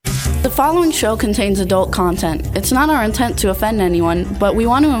The following show contains adult content. It's not our intent to offend anyone, but we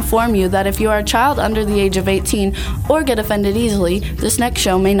want to inform you that if you are a child under the age of 18 or get offended easily, this next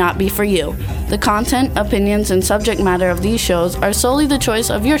show may not be for you. The content, opinions, and subject matter of these shows are solely the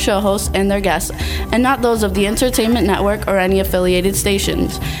choice of your show hosts and their guests, and not those of the Entertainment Network or any affiliated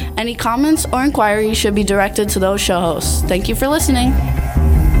stations. Any comments or inquiries should be directed to those show hosts. Thank you for listening.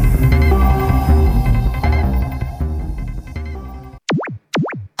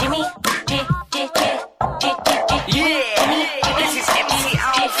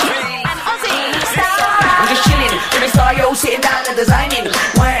 Sitting down and designing,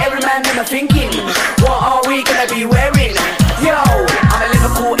 where every man never thinking, what are we gonna be wearing? Yo, I'm a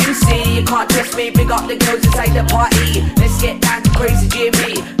Liverpool MC, you can't test me. Big up the girls inside the party, let's get down to crazy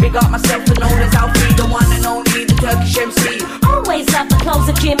Jimmy. Big up myself and known as Alfie, the one and only, the Turkish MC. Always love the clothes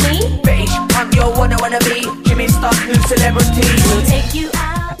of Jimmy. Bitch, I'm your wanna be, Jimmy Star's new celebrity. We'll take you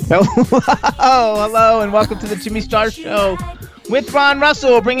out. Hello, and welcome to the Jimmy Star Show. With Ron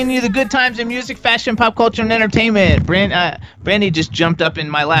Russell, bringing you the good times in music, fashion, pop culture, and entertainment. Brandy just jumped up in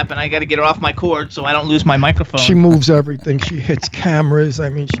my lap, and I got to get her off my cord so I don't lose my microphone. She moves everything. She hits cameras. I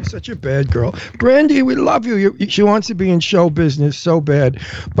mean, she's such a bad girl. Brandy, we love you. She wants to be in show business so bad.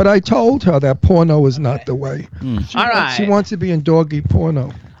 But I told her that porno is not the way. She wants to be in doggy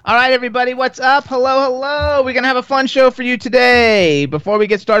porno. All right, everybody, what's up? Hello. We're going to have a fun show for you today. Before we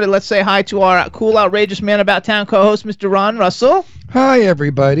get started, let's say hi to our cool, outrageous man about town co-host, Mr. Ron Russell. Hi,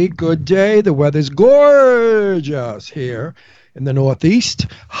 everybody. Good day. The weather's gorgeous here in the Northeast.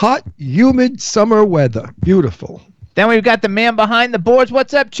 Hot, humid summer weather. Beautiful. Then we've got the man behind the boards.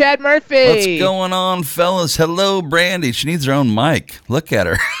 What's up, Chad Murphy? What's going on, fellas? Hello, Brandy. She needs her own mic. Look at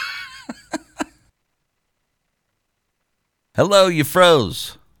her. Hello, you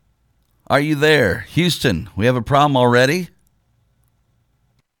froze. Are you there? Houston, we have a problem already?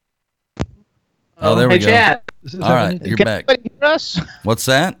 Oh, there we go. Chad. All right, you're back. Can anybody hear us? What's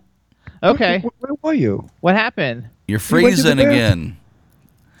that? Okay. Where were you? What happened? You're freezing again.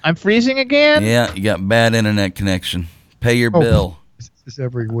 I'm freezing again? Yeah, you got bad internet connection. Pay your bill. This is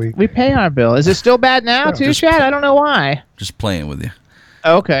every week. We pay our bill. Is it still bad now, too, Chad? I don't know why. Just playing with you.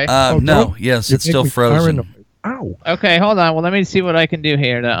 Okay. No, yes, it's still frozen. Ow. Okay, hold on. Well, let me see what I can do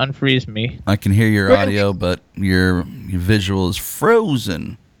here to unfreeze me. I can hear your audio, but your visual is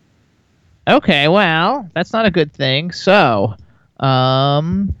frozen. Okay, well, that's not a good thing. So, hey,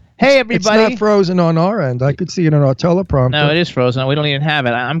 everybody. It's not frozen on our end. I could see it on our teleprompter. No, it is frozen. We don't even have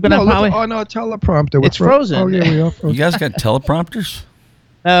it. I'm going to probably... look on our teleprompter. It's frozen. Oh, yeah, we are frozen. You guys got teleprompters?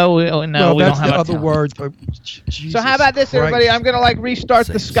 No, we don't have that's the other word. But so how about this, everybody? I'm going to restart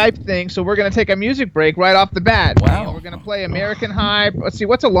the Skype thing, so we're going to take a music break right off the bat. Wow. And we're going to play American High. Let's see,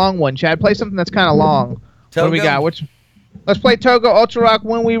 what's a long one, Chad? Play something that's kind of long. Togo. What do we got? Let's play Togo Ultra Rock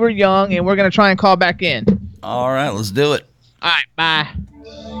When We Were Young, and we're going to try and call back in. All right, let's do it. All right, bye.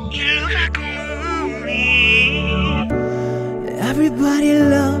 You look like a movie. Everybody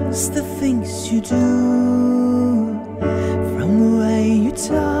loves the things you do. From the way you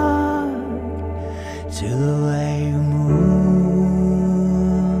talk to the way you move,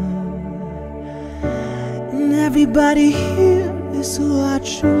 and everybody here is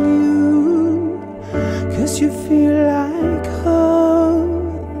watching you, 'cause you feel like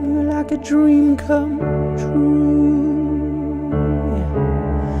home, you're like a dream come true.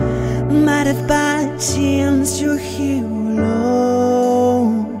 But if by chance you're here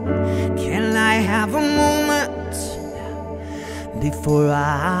alone, can I have a moment before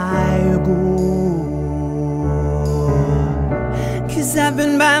I go? 'Cause I've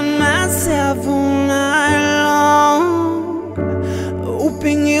been by myself all night long,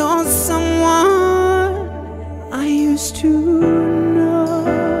 hoping you're someone I used to know.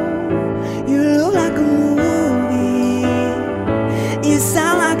 You look like a movie, you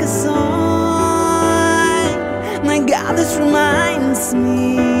sound like a song. My God, this reminds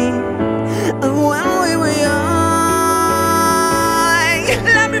me of when we were young.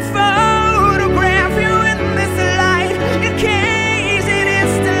 Let me photograph you in this light, in case it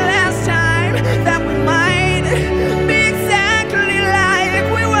is the last time that we might be exactly like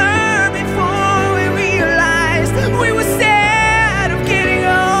we were before we realized we were sad of getting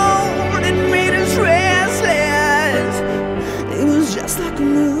old. It made us restless. It was just like a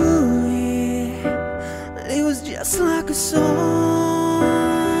movie. It was just like a song.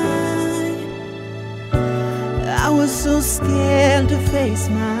 I was so scared to face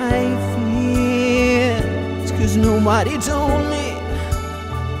my fears, 'cause nobody told me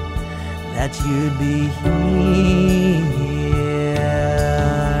that you'd be here.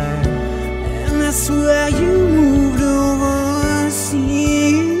 And I swear you moved overseas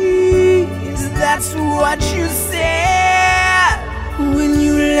that's what you said when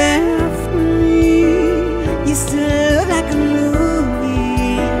you left me. You still look like a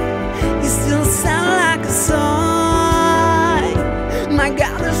movie. You still sound like a song. My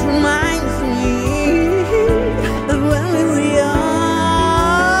God, this reminds me of when we were young.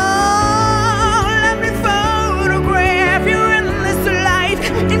 Let me photograph you in this light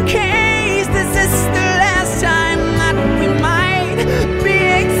in case this is the last time that we might be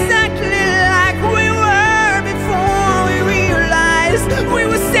exactly like we were before we realized we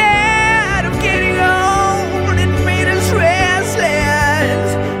were sad of getting old. It made us restless.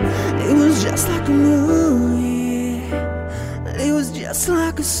 It was just like a movie. It was just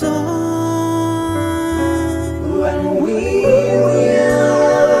like a song. When we were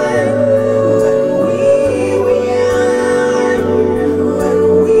young, when we were young, when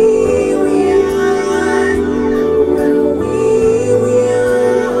we were young, when we were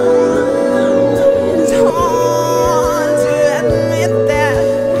young. It's hard to admit that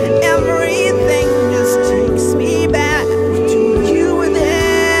everything just takes me back to you were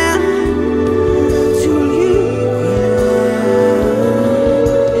there, to you were there.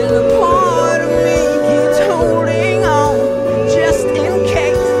 And a part of me keeps holding on just in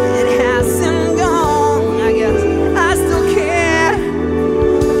case it hasn't gone. I guess I still care,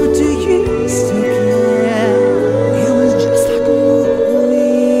 but do you still care? It was just like a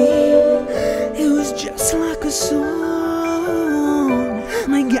movie. It was just like a song.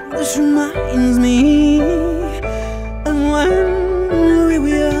 My God, this reminds me of when we were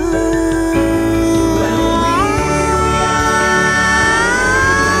young.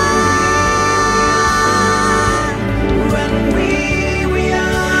 When we were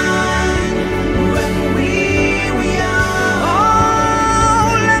young, when we were young.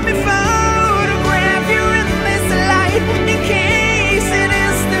 Oh, let me photograph you in this light in case it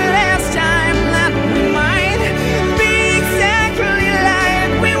is the last time that we might be exactly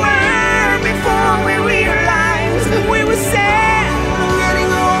like we were before we realized we were sad of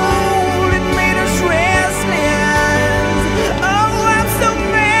getting old. It made us restless. Oh, I'm so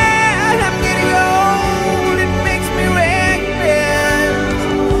mad I'm getting old. It makes me reckless.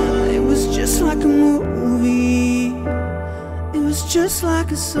 It was just like a movie. It was just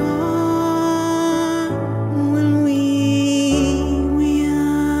like a song when we were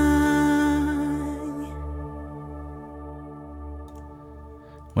young.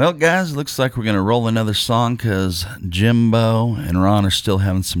 Well, guys, looks like we're going to roll another song because Jimbo and Ron are still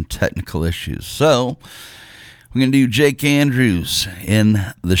having some technical issues. So we're going to do Jake Andrews in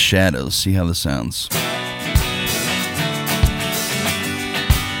the Shadows. See how this sounds.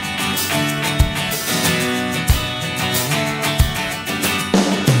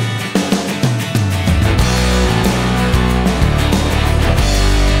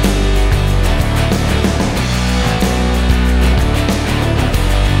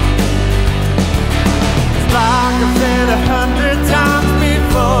 Like I've said 100 times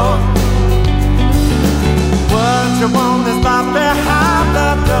before, what you want is not behind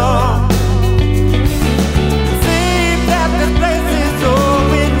the door.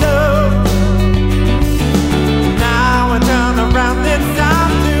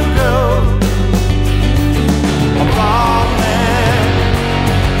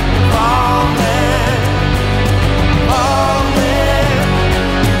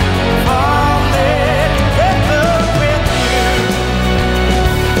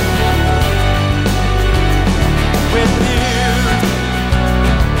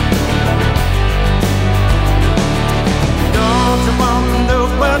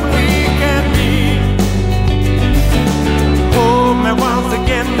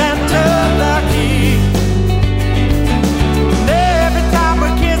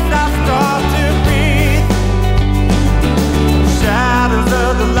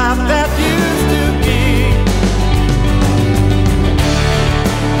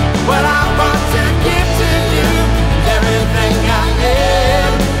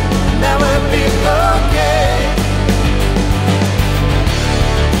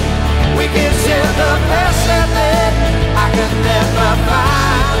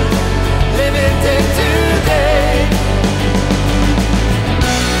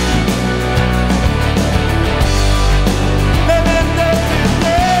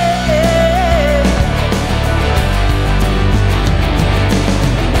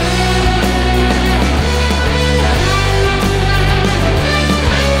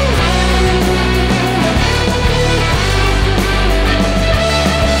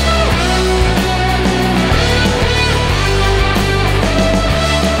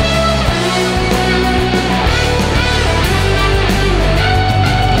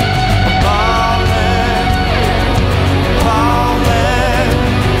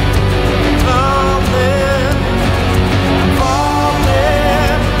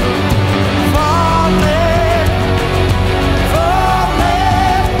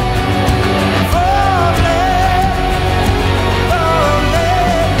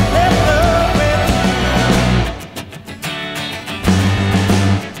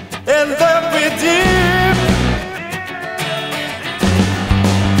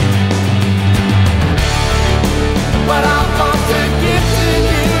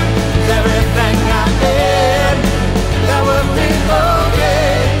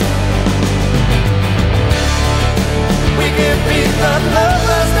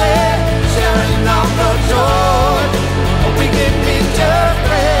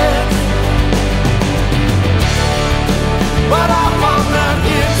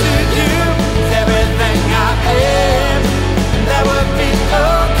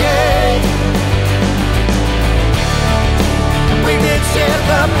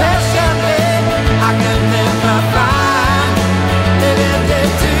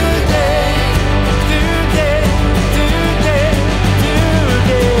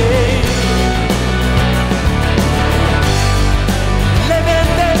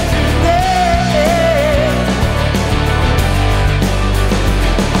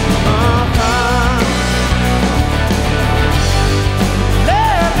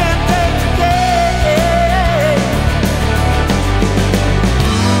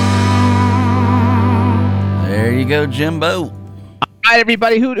 go, Jimbo. All right,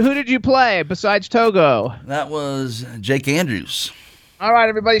 everybody. Who did you play besides Togo? That was Jake Andrews. All right,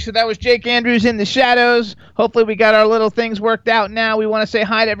 everybody. So that was Jake Andrews in the shadows. Hopefully we got our little things worked out now. We want to say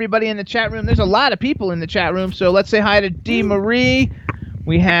hi to everybody in the chat room. There's a lot of people in the chat room, so let's say hi to D. Marie.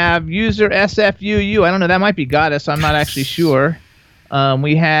 We have user SFUU. I don't know. That might be Goddess. I'm not actually sure.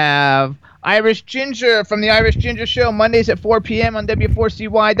 We have Irish Ginger from the Irish Ginger Show, Mondays at 4 p.m. on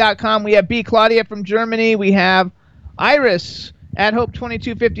W4CY.com. We have B. Claudia from Germany. We have Iris at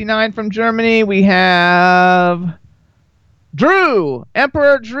Hope2259 from Germany. We have Drew,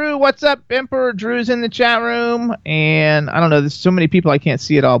 Emperor Drew. What's up, Emperor Drew's in the chat room. And I don't know, there's so many people I can't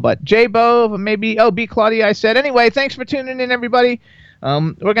see it all, but J Bove, maybe, B Claudia I said. Anyway, thanks for tuning in, everybody.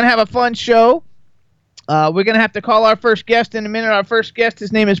 We're going to have a fun show. We're going to have to call our first guest in a minute. Our first guest,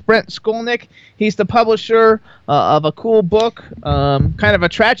 his name is Brett Skolnick. He's the publisher of a cool book, kind of a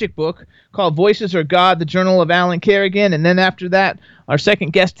tragic book, called Voices Are God, the Journal of Allen Kerrigan. And then after that, our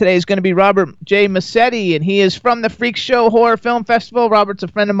second guest today is going to be Robert J. Massetti, and he is from the Freak Show Horror Film Festival. Robert's a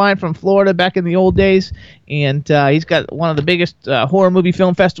friend of mine from Florida back in the old days, and he's got one of the biggest horror movie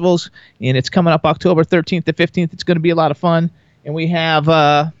film festivals, and it's coming up October 13th to 15th. It's going to be a lot of fun. And we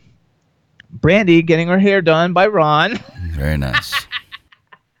have Brandy getting her hair done by Ron. Very nice.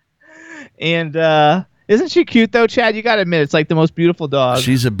 And isn't she cute, though, Chad? You got to admit, it's like the most beautiful dog.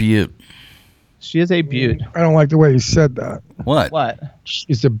 She's a beaut. She is a beaut. I don't like the way you said that. What?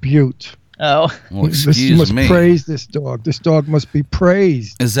 She's a beaut. Oh. Well, You excuse must me. praise this dog. This dog must be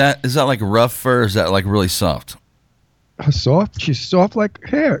praised. Is that like rough fur, or is that like really soft? Soft? She's soft like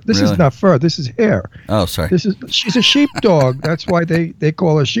hair. This Really? is not fur. This is hair. Oh, sorry. She's a sheepdog. That's why they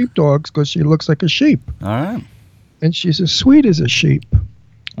call her sheepdogs, because she looks like a sheep. All right. And she's as sweet as a sheep.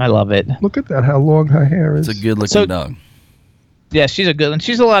 I love it. Look at that, how long her hair is. It's a good-looking dog. Yeah, she's a good one.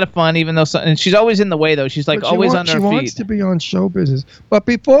 She's a lot of fun, even though and she's always in the way, though. She's like But she always wants- on her She feet. wants to be on show business. But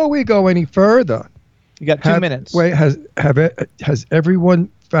before we go any further, You got 2 minutes. Wait, has everyone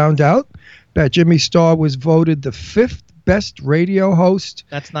found out that Jimmy Starr was voted the 5th best radio host?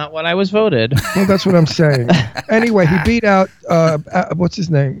 That's not what I was voted. Well, that's what I'm saying. Anyway, he beat out what's his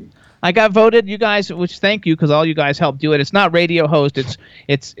name? I got voted, you guys, which thank you, because all you guys helped do it. It's not radio host.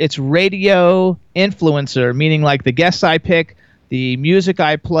 It's radio influencer, meaning like the guests I pick, the music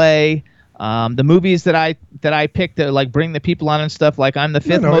I play, the movies that I pick to like bring the people on and stuff. Like I'm the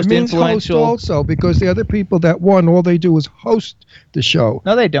 5th most it means influential. host also, because the other people that won, all they do is host the show.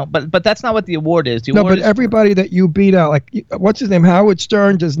 No, they don't. But that's not what the award is. The No, award but is everybody that you beat out, like what's his name? Howard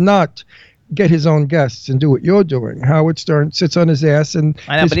Stern does not get his own guests and do what you're doing. Howard Stern sits on his ass and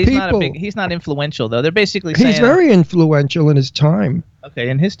I know, his but he's people. he's not influential though. They're basically saying He's very influential in his time. okay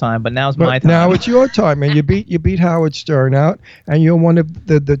in his time, but now's But my time. now it's your time, and you beat Howard Stern out, and you're one of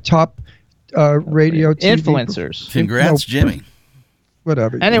the top radio TV influencers. Congrats, Jimmy.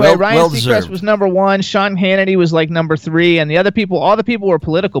 Whatever. Anyway, Ryan well Seacrest deserved. was number 1. Sean Hannity was like number 3, and all the people were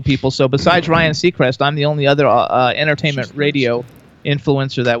political people. So besides Ryan Seacrest, I'm the only other entertainment radio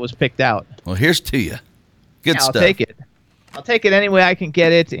influencer that was picked out. Well, here's to you. Good Yeah, stuff. I'll take it. I'll take it any way I can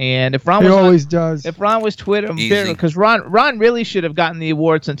get it. And if Ron He was always does. if Ron was Twitter, Easy. because Ron really should have gotten the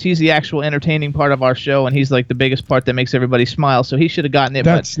award since he's the actual entertaining part of our show, and he's like the biggest part that makes everybody smile. So he should have gotten it.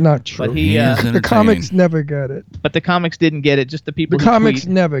 That's not true. But He is the entertaining. comics never get it. but the comics didn't get it. Just the people. The who comics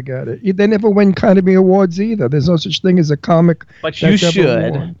tweet. never get it. They never win Academy Awards either. There's no such thing as a comic. But you that's ever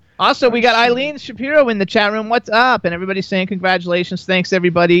should. won. Also, we got Eileen Shapiro in the chat room. What's up? And everybody's saying congratulations. Thanks,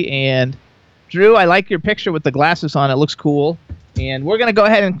 everybody. And Drew, I like your picture with the glasses on. It looks cool. And we're going to go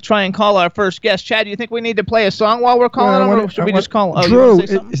ahead and try and call our first guest. Chad, do you think we need to play a song while we're calling Well, him, or should we just call him? Oh, you Drew, wanna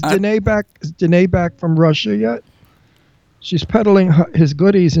say something? is Danae back from Russia yet? She's peddling his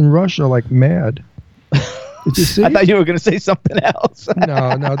goodies in Russia like mad. Did you see? I thought you were going to say something else.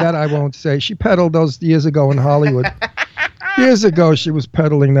 No, that I won't say. She peddled those years ago in Hollywood. Years ago, she was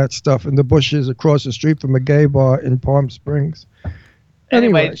peddling that stuff in the bushes across the street from a gay bar in Palm Springs.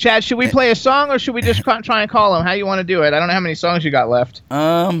 Anyway, Chad, should we play a song or should we just try and call him? How you want to do it? I don't know how many songs you got left.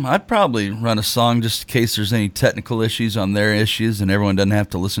 I'd probably run a song just in case there's any technical issues on their issues and everyone doesn't have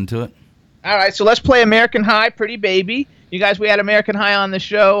to listen to it. All right, so let's play American High, Pretty Baby. You guys, we had American High on the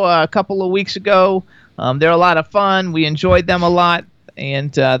show a couple of weeks ago. They're a lot of fun. We enjoyed them a lot.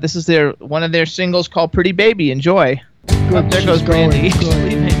 And this is one of their singles called Pretty Baby. Enjoy. Good, There she's goes Brandy. going. She's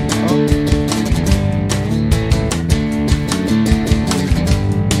leaving.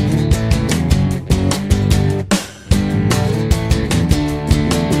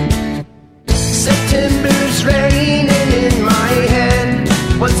 September's raining in my head.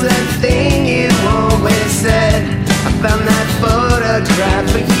 What's that thing you always said? I found that photograph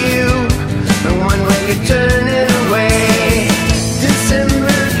of you, the one where you're turning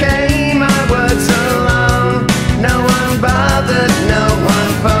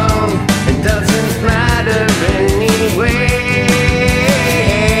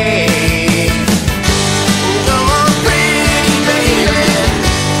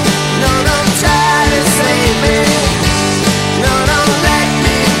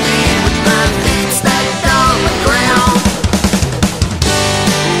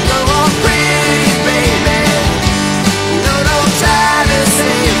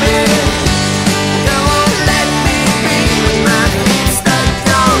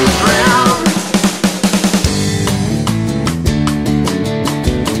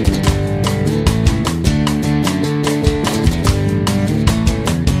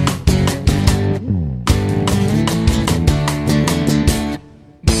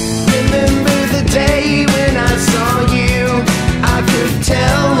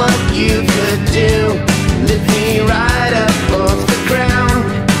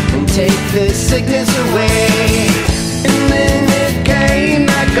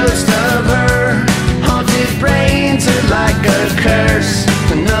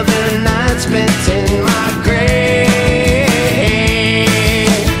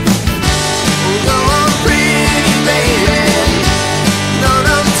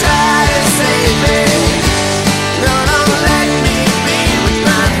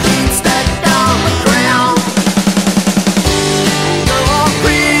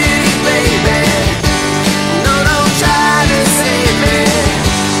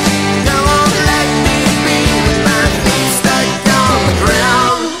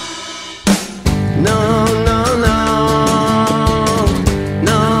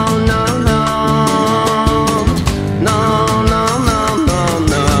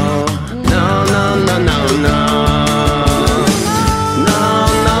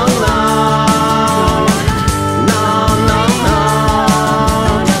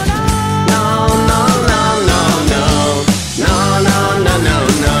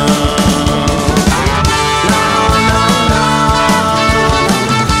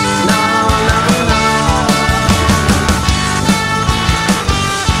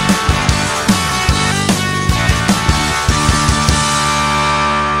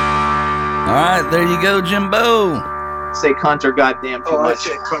All right, there you go, Jimbo. Say cunt or goddamn too much. I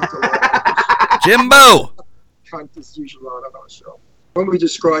say cunt a lot. Jimbo. Cunt is usually not on our show. When we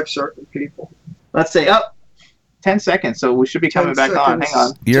describe certain people. Let's say 10 seconds, so we should be coming back on. Hang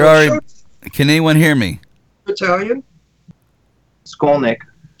on. You're already. Can anyone hear me? Italian? Skolnick.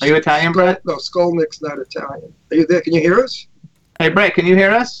 Are you Italian, Brett? No, Skolnick's not Italian. Are you there? Can you hear us? Hey, Brett, can you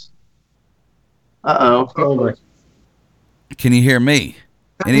hear us? Uh-oh. Can you hear me?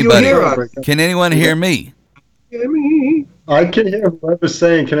 Can you Anybody? hear us? Can anyone hear me? Hear me? I can hear him. I'm just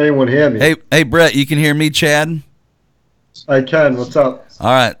saying, can anyone hear me? Hey, Brett, you can hear me, Chad? I can. What's up?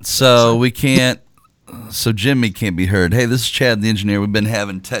 All right, so we can't. So Jimmy can't be heard. Hey, this is Chad, the engineer. We've been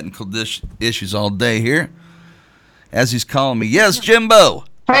having technical issues all day here. As he's calling me, yes, Jimbo.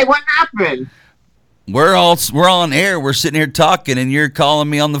 Hey, what happened? We're on air. We're sitting here talking, and you're calling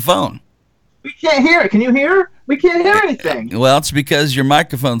me on the phone. We can't hear it. Can you hear? We can't hear anything. Well, it's because your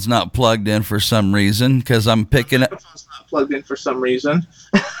microphone's not plugged in for some reason. Because I'm picking it. It's not plugged in for some reason.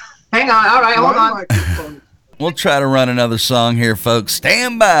 Hang on. All right, hold on. Microphone. We'll try to run another song here, folks.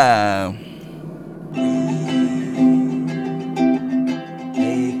 Stand by.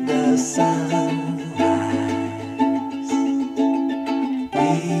 Make the sun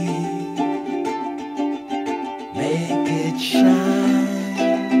make it shine.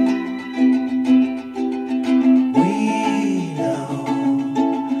 We know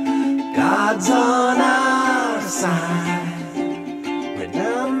God's on our side. We're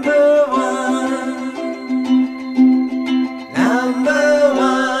number one. Number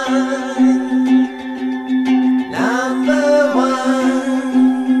one. Number one.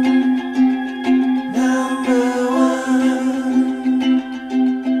 Number one.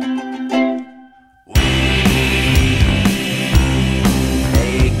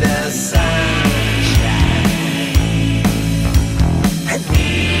 Make the sun shine, and we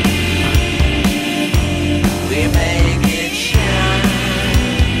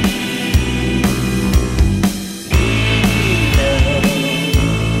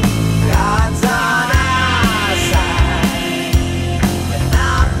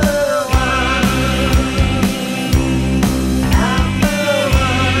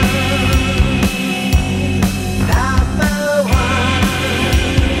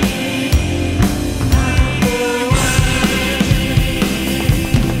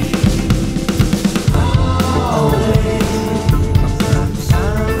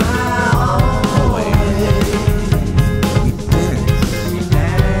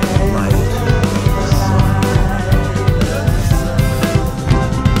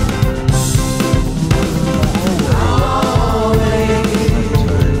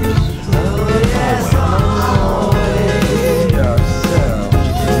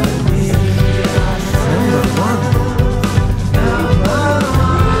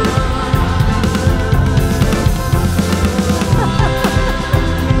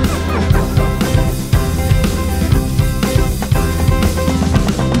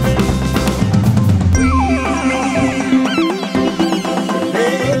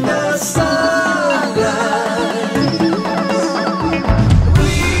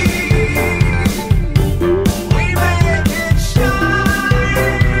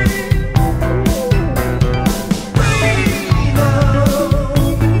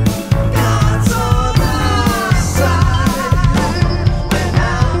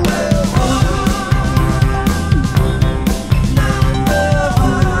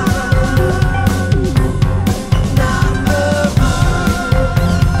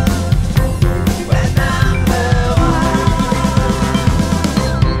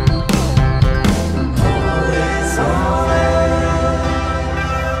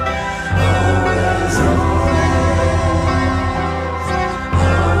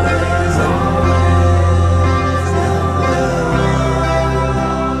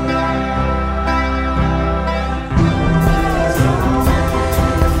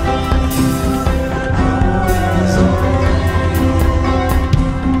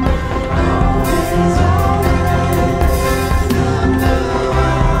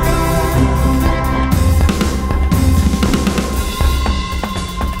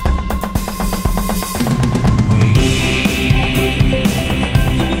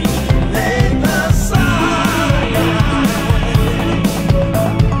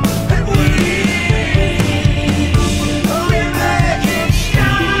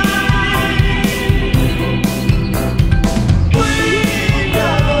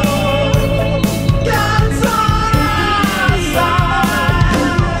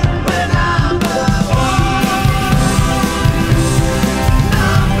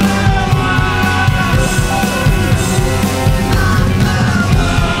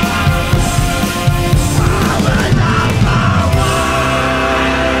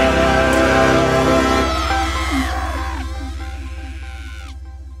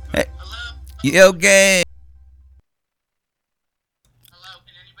Yo, gang.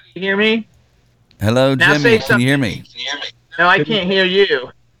 Can you hear me? Hello, Now Jimmy. say Can you hear me? No, I can't hear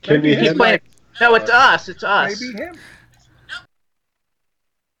you. Can you hear me? No, it's us. It's us. Maybe him.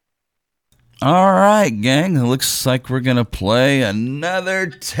 All right, gang. It looks like we're going to play another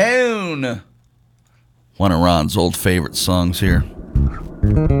tune. One of Ron's old favorite songs here.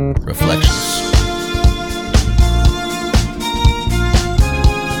 Reflections.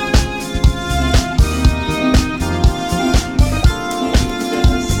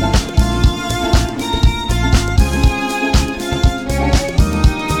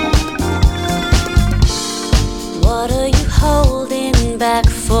 What are you holding back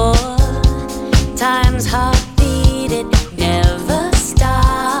for? Time's heartbeat, it never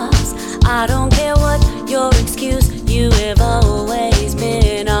stops. I don't care what your excuse, you have always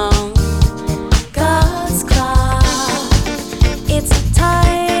been on God's clock. It's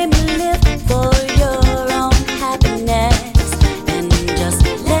time you live for your own happiness and just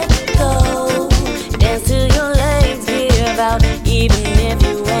let go. Dance till your legs give out, even if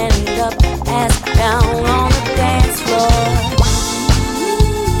you end up ass down on the dance floor.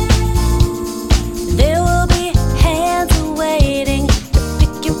 There will be hands waiting to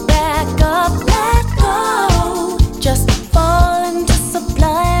pick you back up. Let go. Just fall into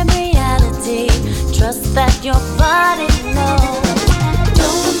sublime reality. Trust that your body knows.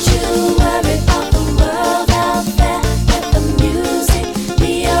 Don't you worry about the world out there. Let the music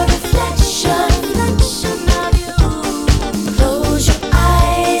be a reflection of you. Close your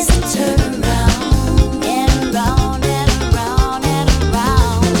eyes and turn around and around and around and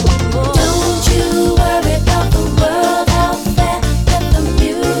around. Don't you worry about the world out there. Let the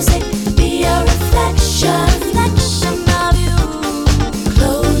music be a reflection of you.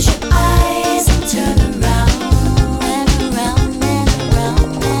 Close your eyes and turn around and around and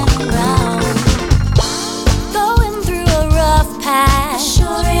around and around. Going through a rough patch,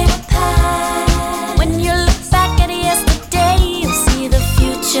 sure it'll pass. When you look back at yesterday, you'll see the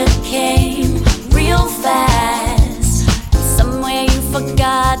future came real fast. Somewhere you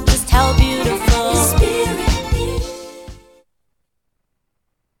forgot just how beautiful spirit is.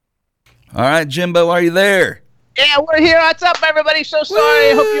 All right, Jimbo, are you there? Yeah, we're here. What's up, everybody? So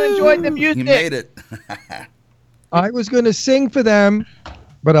sorry. I hope you enjoyed the music. You made it. I was going to sing for them,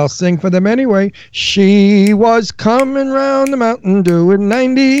 but I'll sing for them anyway. She was coming round the mountain doing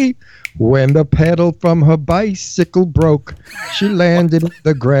 90 when the pedal from her bicycle broke. She landed in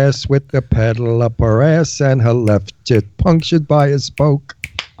the grass with the pedal up her ass and her left tit punctured by a spoke.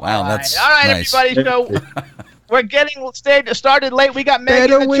 Wow, that's all right, nice. everybody. So we're getting started late. We got Meg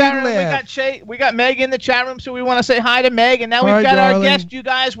Better in the we chat room. laugh. We got Meg in the chat room, so we want to say hi to Meg. And now we've Hi, got our darling. guest. You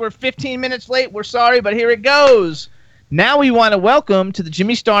guys, we're 15 minutes late. We're sorry, but here it goes. Now we want to welcome to the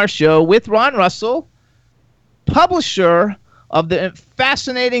Jimmy Star Show with Ron Russell, publisher of the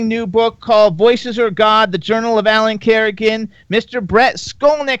fascinating new book called Voices Are God, the Journal of Allen Kerrigan, Mr. Brett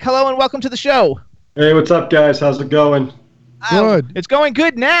Skolnick. Hello and welcome to the show. Hey, what's up, guys? How's it going? Good. It's going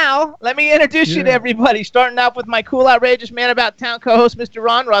good now. Let me introduce you to Yeah. everybody, starting off with my cool, outrageous man about town co-host, Mr.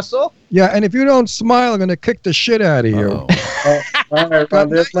 Ron Russell. Yeah, and if you don't smile, I'm going to kick the shit out of you. Uh-oh. All right, Got Ron,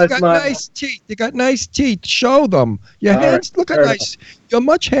 there's my you got smile. nice teeth. You got nice teeth. Show them. Your All hands right, look at fair nice. You're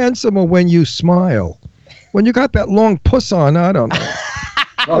much handsomer when you smile. When you got that long puss on, I don't know.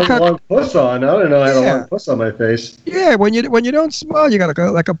 Long puss on. I don't know. I had a Yeah. long puss on my face. Yeah, when you don't smile, you got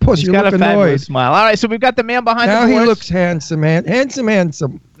like a puss. He's You got look a fabulous annoyed. smile. All right, so we've got the man behind Now the he boards. looks handsome, man. Handsome.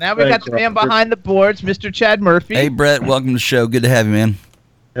 Now we've got Thanks, the man Robert. behind the boards, Mr. Chad Murphy. Hey, Brett, welcome to the show. Good to have you, man.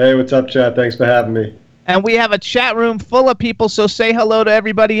 Hey, what's up, Chad? Thanks for having me. And we have a chat room full of people, so say hello to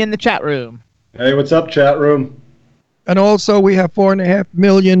everybody in the chat room. Hey, what's up, chat room? And also, we have 4.5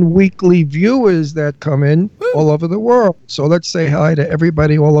 million weekly viewers that come in all over the world. So let's say hi to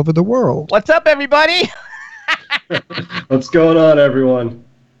everybody all over the world. What's up, everybody? What's going on, everyone?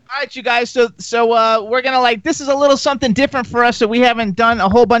 All right, you guys. So we're gonna this is a little something different for us that we haven't done a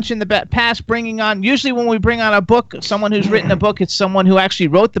whole bunch in the past. Bringing on usually when we bring on a book, someone who's written a book, it's someone who actually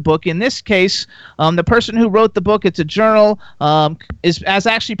wrote the book. In this case, the person who wrote the book, it's a journal, has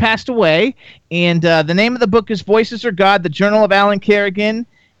actually passed away, and the name of the book is Voices Are God, the Journal of Allen Kerrigan.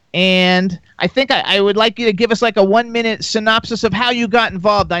 And I think I would like you to give us like a 1-minute synopsis of how you got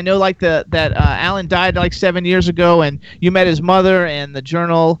involved. I know that Alan died like 7 years ago, and you met his mother, and the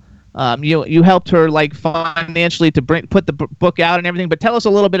journal. You helped her like financially to put the book out and everything. But tell us a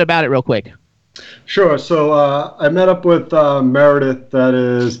little bit about it real quick. Sure. So I met up with Meredith, that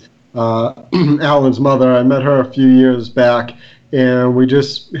is Alan's mother. I met her a few years back, and we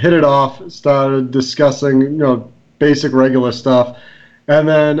just hit it off. Started discussing, basic regular stuff. And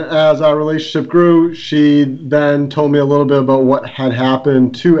then as our relationship grew, she then told me a little bit about what had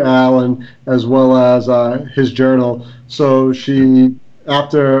happened to Alan as well as his journal. So she,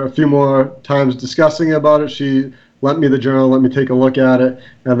 after a few more times discussing about it, she lent me the journal, let me take a look at it.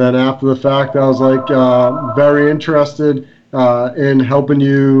 And then after the fact, I was like very interested in helping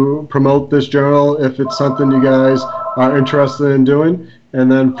you promote this journal if it's something you guys are interested in doing. And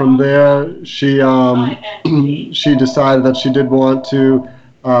then from there, she she decided that she did want to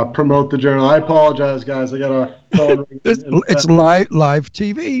promote the journal. I apologize, guys. I got a phone ring. It's live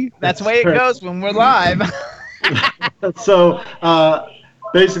TV. That's the way it goes when we're live. So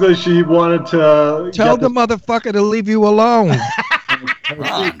basically, she wanted to tell the motherfucker to leave you alone.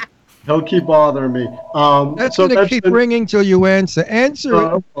 He'll keep bothering me. That's going to keep ringing till you answer.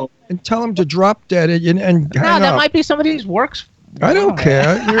 Answer it and tell him to drop dead and hang up. That might be somebody who works. I don't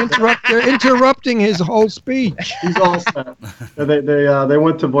care. You're interrupting his whole speech. He's all set. They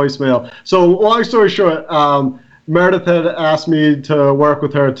went to voicemail. So long story short, Meredith had asked me to work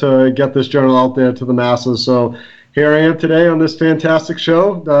with her to get this journal out there to the masses. So here I am today on this fantastic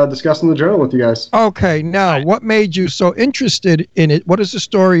show discussing the journal with you guys. Okay, now what made you so interested in it? What is the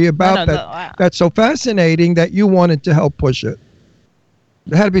story about that's so fascinating that you wanted to help push it?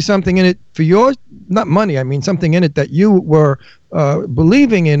 There had to be something in it for your, not money, I mean something in it that you were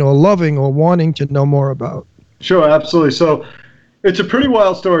believing in or loving or wanting to know more about. Sure, absolutely. So it's a pretty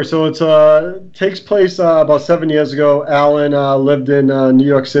wild story. So it takes place about 7 years ago. Alan lived in New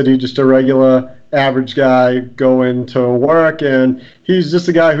York City, just a regular average guy going to work, and he's just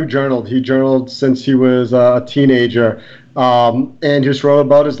a guy who journaled. He journaled since he was a teenager, and he just wrote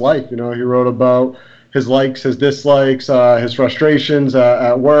about his life. You know, he wrote about his likes, his dislikes, his frustrations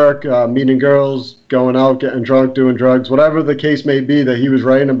at work, meeting girls, going out, getting drunk, doing drugs, whatever the case may be that he was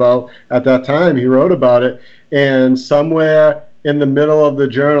writing about at that time, he wrote about it. And somewhere in the middle of the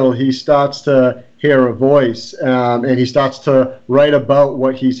journal, he starts to hear a voice, and he starts to write about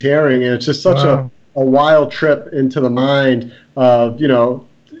what he's hearing. And it's just such a wild trip into the mind of, you know,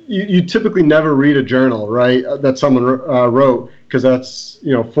 you typically never read a journal, right, that someone wrote, because that's,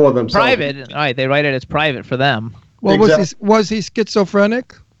 you know, for themselves. Private, right? They write it as private for them. Well, was he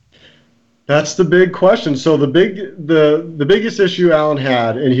schizophrenic? That's the big question. So the biggest issue Alan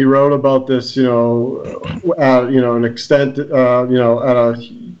had, and he wrote about this, you know, an extent, you know,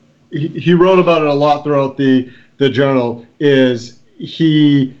 he wrote about it a lot throughout the journal, is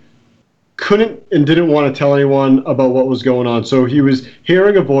he couldn't and didn't want to tell anyone about what was going on. So he was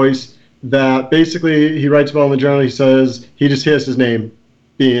hearing a voice that basically he writes about in the journal. He says he just hears his name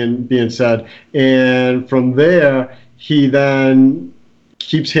being said. And from there, he then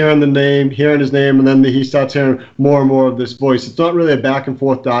keeps hearing his name, and then he starts hearing more and more of this voice. It's not really a back and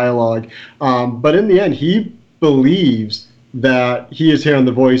forth dialogue. But in the end, he believes that he is hearing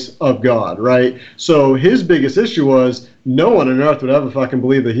the voice of God, right? So his biggest issue was no one on earth would ever fucking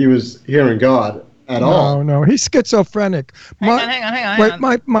believe that he was hearing God at all. No, he's schizophrenic. Hang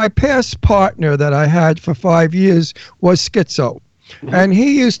on. My past partner that I had for 5 years was schizo. And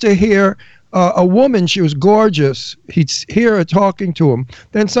he used to hear a woman, she was gorgeous. He'd hear her talking to him.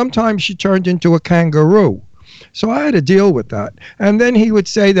 Then sometimes she turned into a kangaroo. So I had to deal with that. And then he would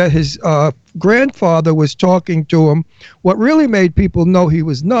say that his grandfather was talking to him. What really made people know he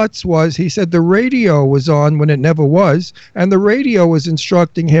was nuts was he said the radio was on when it never was, and the radio was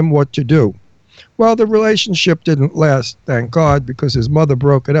instructing him what to do. Well, the relationship didn't last, thank God, because his mother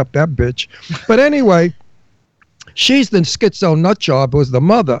broke it up, that bitch. But anyway, she's the schizo nut job. It was the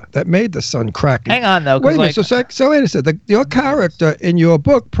mother that made the son cracky. Hang on, though. Wait a minute. So wait a second. Your character in your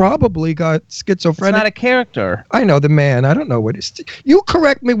book probably got schizophrenic. It's not a character. I know the man. I don't know what it is. You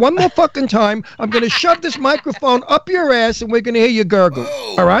correct me one more fucking time. I'm going to shove this microphone up your ass, and we're going to hear you gurgle.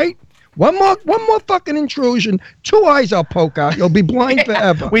 All right? One more fucking intrusion. 2 eyes I'll poke out. You'll be blind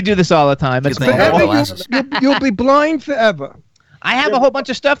forever. We do this all the time. It's you'll be blind forever. I have a whole bunch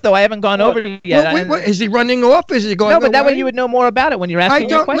of stuff, though. I haven't gone over it yet. Wait, is he running off? Is he going? No, but that way you would know more about it when you're asking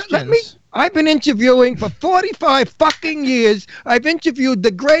your questions. I've been interviewing for 45 fucking years. I've interviewed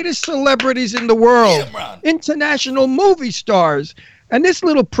the greatest celebrities in the world, international movie stars, and this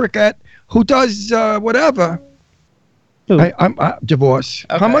little prickette who does whatever. I'm divorce.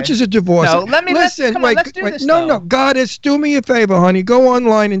 Okay. How much is a divorce? No, let's do this. No, Goddess, do me a favor, honey. Go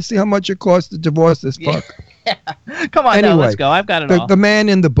online and see how much it costs to divorce this fuck. Yeah. Come on, anyway, let's go. I've got it all. The man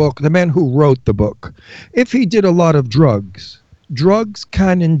in the book, the man who wrote the book, if he did a lot of drugs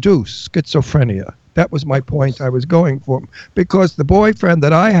can induce schizophrenia. That was my point I was going for. Because the boyfriend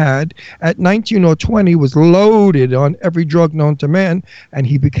that I had at 19 or 20 was loaded on every drug known to man, and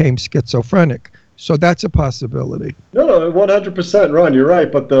he became schizophrenic. So that's a possibility. No, 100%, Ron, you're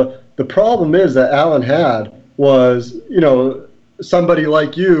right. But the problem is that Alan had was, somebody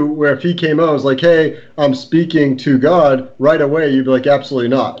like you, where if he came out and was like, hey, I'm speaking to God, right away, you'd be like, absolutely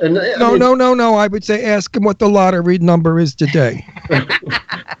not. And No. I would say ask him what the lottery number is today.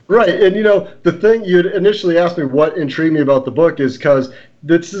 Right. And, the thing you'd initially asked me what intrigued me about the book is because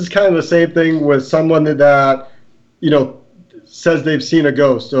this is kind of the same thing with someone that, says they've seen a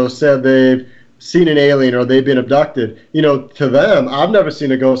ghost or said they've seen an alien or they've been abducted. To them, I've never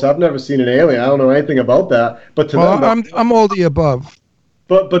seen a ghost. I've never seen an alien. I don't know anything about that. But to them, I'm all the above.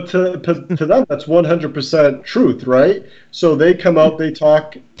 But to them, that's 100% truth, right? So they come out, they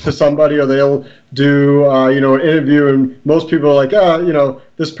talk to somebody, or they'll do an interview, and most people are like,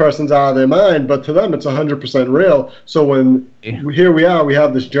 this person's out of their mind. But to them, it's 100% real. So when here we are, we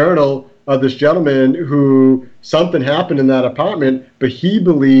have this journal of this gentleman who something happened in that apartment, but he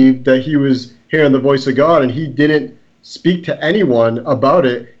believed that he was hearing the voice of God, and he didn't speak to anyone about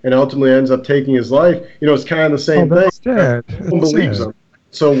it, and ultimately ends up taking his life. It's kind of the same thing. Sad. No one believes him.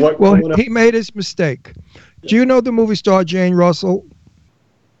 So what? Well, he made his mistake. Do you know the movie star Jane Russell?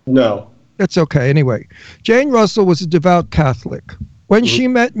 No. That's okay. Anyway, Jane Russell was a devout Catholic. When she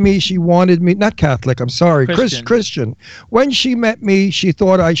met me, she wanted me, not Catholic, I'm sorry, Christian. When she met me, she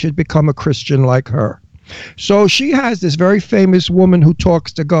thought I should become a Christian like her. So she has this very famous woman who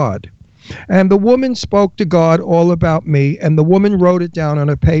talks to God. And the woman spoke to God all about me, and the woman wrote it down on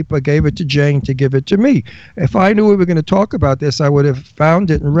a paper, gave it to Jane to give it to me. If I knew we were going to talk about this, I would have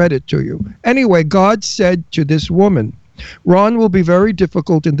found it and read it to you. Anyway, God said to this woman, Ron will be very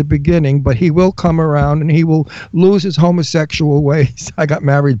difficult in the beginning, but he will come around and he will lose his homosexual ways. I got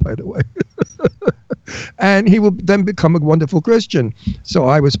married, by the way. And he will then become a wonderful Christian. So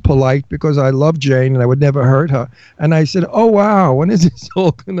I was polite because I love Jane and I would never hurt her. And I said, oh, wow, when is this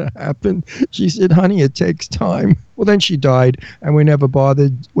all going to happen? She said, honey, it takes time. Well, then she died and we never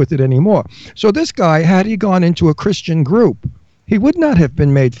bothered with it anymore. So this guy, had he gone into a Christian group, he would not have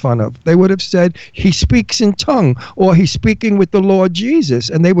been made fun of. They would have said, he speaks in tongue, or he's speaking with the Lord Jesus,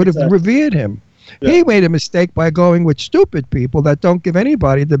 and they would have revered him. Yeah. He made a mistake by going with stupid people that don't give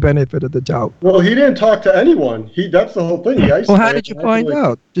anybody the benefit of the doubt. Well, he didn't talk to anyone. That's the whole thing. Well, how did you find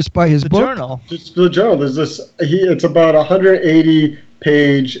out? Just by his book? Journal. Just the journal. There's this. It's about 180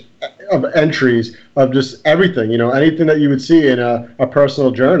 page of entries of just everything. Anything that you would see in a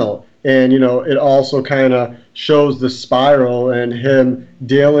personal journal. And, it also kind of shows the spiral and him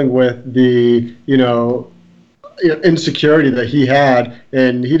dealing with the, insecurity that he had.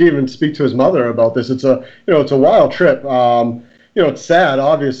 And he didn't even speak to his mother about this. It's a wild trip. It's sad,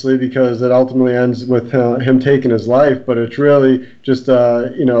 obviously, because it ultimately ends with him taking his life. But it's really just,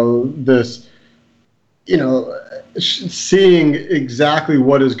 this, seeing exactly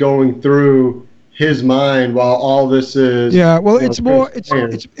what is going through his mind while all this is it's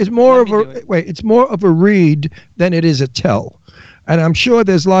more of a read than it is a tell. And I'm sure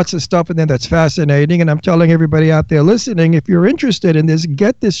there's lots of stuff in there that's fascinating, and I'm telling everybody out there listening, if you're interested in this,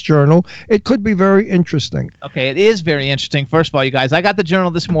 get this journal. It could be very interesting. Okay, it is very interesting. First of all, you guys, I got the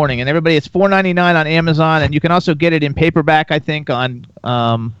journal this morning, and everybody, it's $4.99 on Amazon, and you can also get it in paperback, I think, on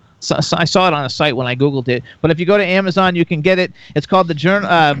So I saw it on a site when I Googled it. But if you go to Amazon, you can get it. It's called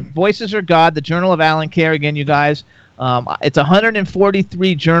the Voices Are God, the Journal of Allen Kerrigan, you guys. It's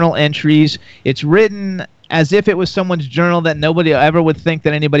 143 journal entries. It's written as if it was someone's journal that nobody ever would think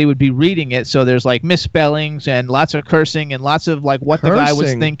that anybody would be reading it. So there's like misspellings and lots of cursing and lots of like what the guy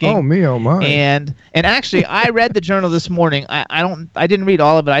was thinking. Oh, me, oh my. And actually, I read the journal this morning. I didn't read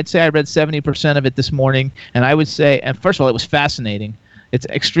all of it. I'd say I read 70% of it this morning. And I would say, and first of all, it was fascinating. It's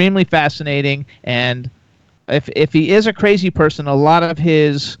extremely fascinating, and if he is a crazy person, a lot of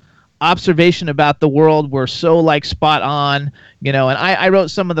his observation about the world were so like spot on, and I wrote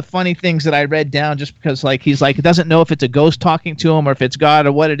some of the funny things that I read down just because like he's like, he doesn't know if it's a ghost talking to him or if it's God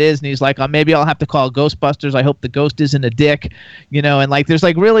or what it is, and he's like, maybe I'll have to call Ghostbusters. I hope the ghost isn't a dick, and like there's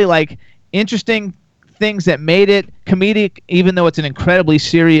like really like interesting things that made it comedic, even though it's an incredibly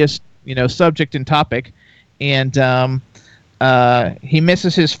serious subject and topic, and he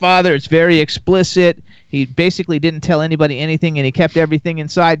misses his father. It's very explicit. He basically didn't tell anybody anything, and he kept everything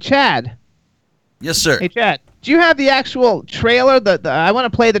inside. Chad. Yes, sir. Hey, Chad. Do you have the actual trailer? I want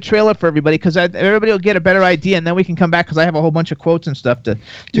to play the trailer for everybody because everybody will get a better idea, and then we can come back because I have a whole bunch of quotes and stuff to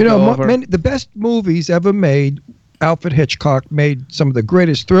go over. The best movies ever made Alfred Hitchcock made some of the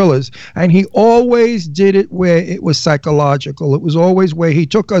greatest thrillers, and he always did it where it was psychological. It was always where he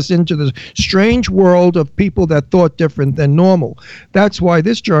took us into the strange world of people that thought different than normal. That's why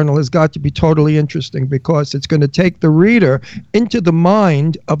this journal has got to be totally interesting, because it's going to take the reader into the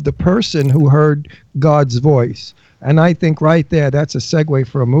mind of the person who heard God's voice. And I think right there, that's a segue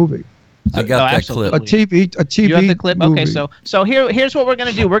for a movie. I got that clip. A TV. You have the clip? Movie. Okay, so here's what we're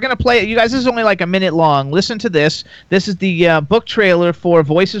gonna do. We're gonna play it. You guys, this is only like a minute long. Listen to this. This is the book trailer for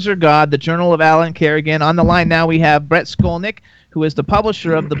Voices Are God, the Journal of Allen Kerrigan. On the line now we have Brett Skolnick, who is the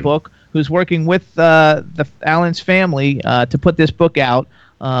publisher of the book, who's working with the Allen's family to put this book out.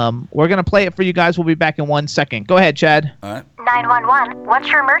 We're gonna play it for you guys. We'll be back in 1 second. Go ahead, Chad. All right. 911, what's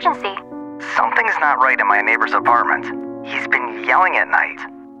your emergency? Something's not right in my neighbor's apartment. He's been yelling at night.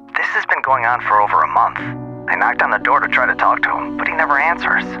 This has been going on for over a month. I knocked on the door to try to talk to him, but he never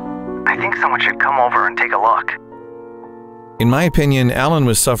answers. I think someone should come over and take a look. In my opinion, Allen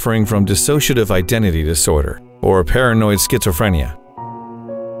was suffering from dissociative identity disorder, or paranoid schizophrenia.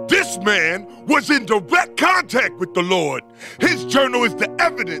 This man was in direct contact with the Lord. His journal is the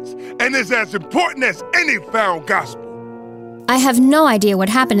evidence and is as important as any found gospel. I have no idea what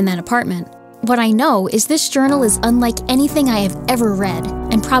happened in that apartment. What I know is this journal is unlike anything I have ever read,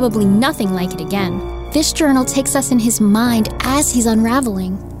 and probably nothing like it again. This journal takes us in his mind as he's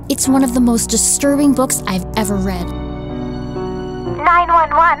unraveling. It's one of the most disturbing books I've ever read.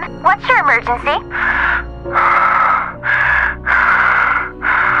 911, what's your emergency?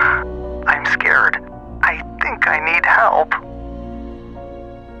 I'm scared. I think I need help.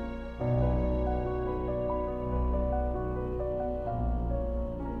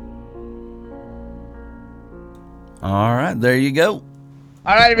 All right, there you go.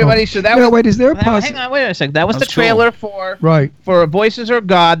 All right, everybody. So that was. Wait, is there a Hang on, wait a second. That was the trailer for Voices Are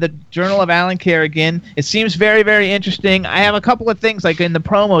God, the Journal of Allen Kerrigan. It seems very, very interesting. I have a couple of things like in the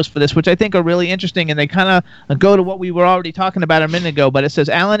promos for this, which I think are really interesting, and they kind of go to what we were already talking about a minute ago. But it says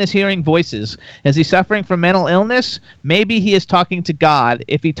Allen is hearing voices. Is he suffering from mental illness? Maybe he is talking to God.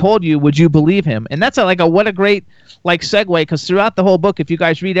 If he told you, would you believe him? And that's what a great segue, because throughout the whole book, if you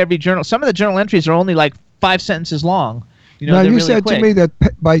guys read every journal, some of the journal entries are only 5 sentences long. Now, you really said quick. to me that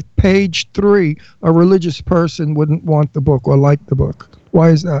by page 3, a religious person wouldn't want the book or like the book. Why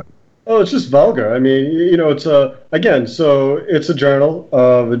is that? Oh, it's just vulgar. I mean, it's so it's a journal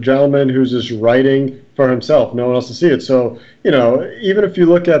of a gentleman who's just writing for himself. No one else to see it. So, even if you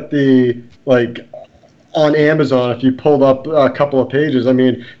look at the, on Amazon, if you pulled up a couple of pages, I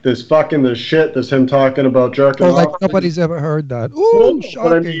mean, there's shit, there's him talking about jerking off. Nobody's ever heard that. Ooh, shocking.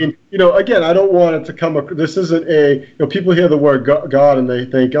 But I mean, again, I don't want it to come, this isn't people hear the word God and they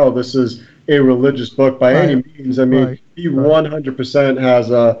think, oh, this is a religious book by any means. I mean, he 100% has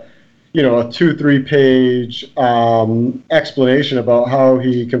a 2-3 page explanation about how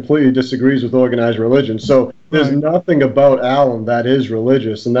he completely disagrees with organized religion. So there's nothing about Allen that is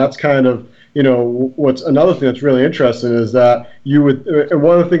religious, and that's kind of, what's another thing that's really interesting is that and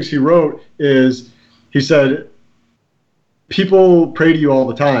one of the things he wrote is, he said, people pray to you all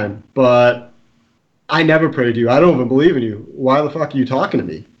the time, but I never pray to you. I don't even believe in you. Why the fuck are you talking to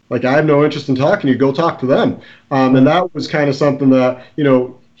me? I have no interest in talking to you. Go talk to them. And that was kind of something that,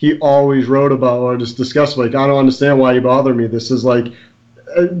 he always wrote about or just discussed, I don't understand why you bother me. This is it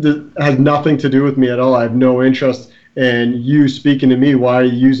has nothing to do with me at all. I have no interest in you speaking to me. Why are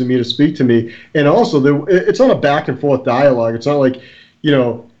you using me to speak to me? And also, it's not a back and forth dialogue. It's not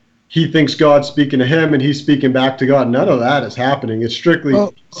he thinks God's speaking to him and he's speaking back to God. None of that is happening. It's strictly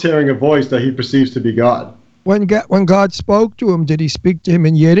he's hearing a voice that he perceives to be God. When God spoke to him, did he speak to him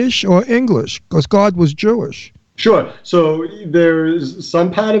in Yiddish or English? Because God was Jewish. Sure. So there's some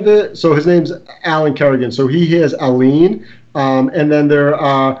part of it. So his name's Allen Kerrigan. So he hears Aline. And then there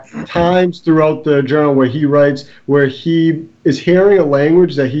are times throughout the journal where he writes where he is hearing a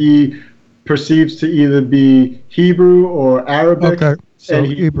language that he perceives to either be Hebrew or Arabic. Okay. So and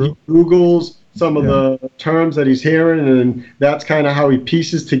he Googles some of the terms that he's hearing, and that's kind of how he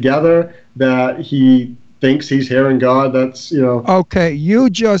pieces together that he thinks he's hearing God. That's, Okay,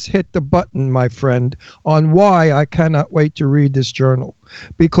 you just hit the button, my friend, on why I cannot wait to read this journal.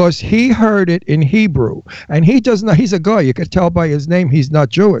 Because he heard it in Hebrew, and he does not. He's a guy. You could tell by his name he's not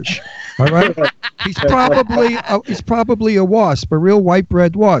Jewish. All right, he's probably a wasp, a real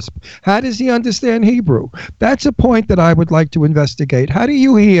white-bread wasp. How does he understand Hebrew? That's a point that I would like to investigate. How do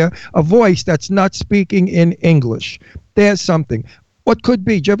you hear a voice that's not speaking in English? There's something. What could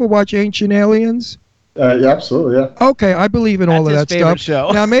be? Did you ever watch Ancient Aliens? Yeah, absolutely, yeah. Okay, I believe in all of That's that his favorite stuff.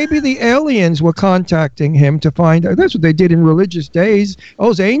 show. Now, maybe the aliens were contacting him to find out. That's what they did in religious days.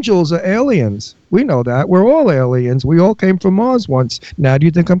 Those angels are aliens. We know that. We're all aliens. We all came from Mars once. Now, do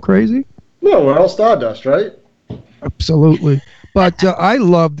you think I'm crazy? No, we're all stardust, right? Absolutely. But I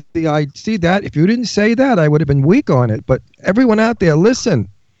love I see that. If you didn't say that, I would have been weak on it. But everyone out there, listen.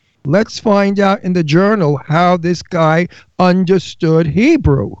 Let's find out in the journal how this guy understood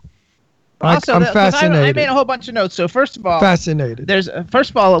Hebrew. Also, I'm fascinated. I made a whole bunch of notes. So first of all, fascinated.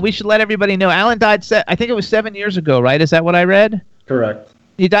 First of all, we should let everybody know Allen died. I think it was 7 years ago, right? Is that what I read? Correct.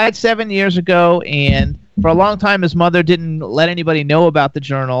 He died 7 years ago, and for a long time, his mother didn't let anybody know about the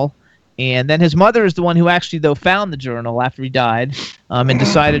journal. And then his mother is the one who actually, though, found the journal after he died, and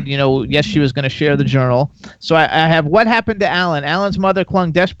decided, yes, she was going to share the journal. So I have what happened to Allen. Allen's mother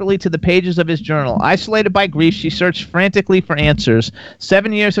clung desperately to the pages of his journal. Isolated by grief, she searched frantically for answers.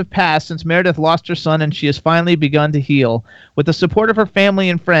 7 years have passed since Meredith lost her son, and she has finally begun to heal. With the support of her family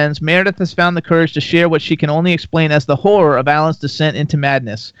and friends, Meredith has found the courage to share what she can only explain as the horror of Allen's descent into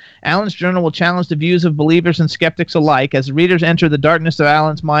madness. Allen's journal will challenge the views of believers and skeptics alike as readers enter the darkness of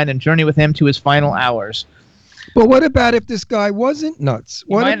Allen's mind and journey with him to his final hours. But what about if this guy wasn't nuts?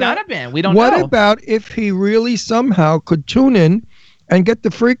 He might not have been. We don't know. What about if he really somehow could tune in and get the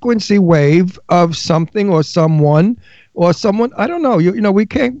frequency wave of something or someone? I don't know. We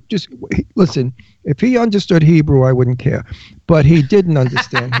can't just listen. If he understood Hebrew, I wouldn't care. But he didn't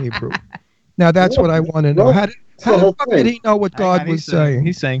understand Hebrew. Now that's what I want to know. How the fuck did he know what God was saying?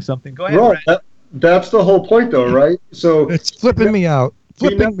 He's saying something. Go ahead, Brett. That's the whole point, though, right? So it's flipping me out.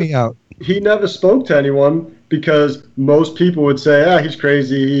 He never spoke to anyone because most people would say, he's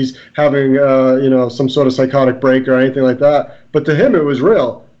crazy. He's having, some sort of psychotic break or anything like that. But to him, it was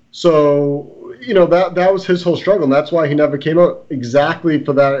real. So, that was his whole struggle. And that's why he never came out exactly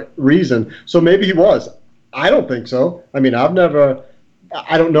for that reason. So maybe he was. I don't think so. I mean, I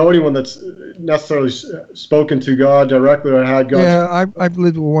don't know anyone that's necessarily spoken to God directly or had God. Yeah, I've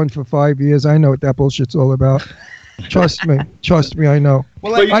lived with one for 5 years. I know what that bullshit's all about. Trust me, I know.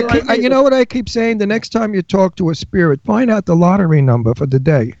 Well, you know what I keep saying? The next time you talk to a spirit, find out the lottery number for the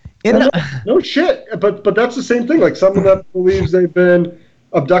day. No shit, but that's the same thing. Like someone that believes they've been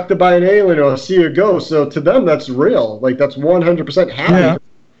abducted by an alien or see a ghost. So to them, that's real. Like that's 100% happening. Yeah.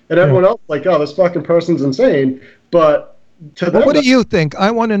 And everyone else, like, oh, this fucking person's insane. But to them, what do you think?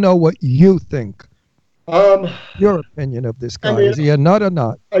 I want to know what you think. Your opinion of this guy. Is he a nut or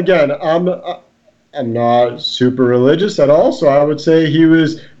not? Again, I'm not super religious at all, so I would say he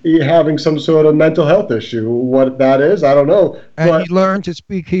was having some sort of mental health issue. What that is, I don't know. And he learned to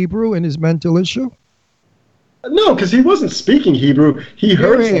speak Hebrew in his mental issue? No, because he wasn't speaking Hebrew. He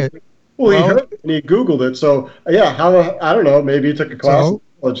heard something. Well, he heard it and he Googled it. So, yeah, I don't know. Maybe he took a class in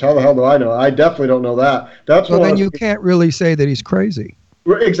college. How the hell do I know? I definitely don't know that. Then you can't really say that he's crazy.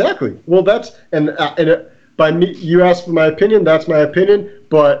 Exactly. Well, by me, you asked for my opinion. That's my opinion.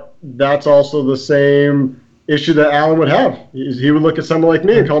 But that's also the same issue that Allen would have. He would look at someone like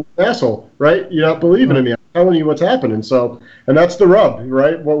me and call me an asshole, right? You're not believing in me. I'm telling you what's happening. So, and that's the rub,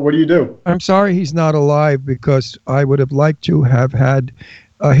 right? What do you do? I'm sorry he's not alive because I would have liked to have had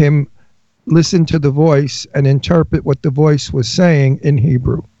him listen to the voice and interpret what the voice was saying in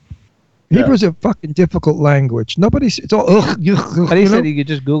Hebrew. Hebrew's a fucking difficult language. It's all But he said he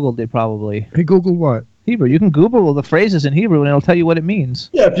just Googled it probably. He Googled what? Hebrew. You can Google the phrases in Hebrew and it'll tell you what it means.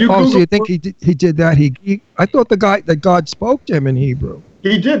 Yeah, if you so you think he did that? I thought that God spoke to him in Hebrew.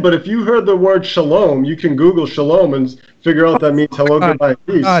 He did, but if you heard the word shalom, you can Google shalom and figure out that means hello, goodbye,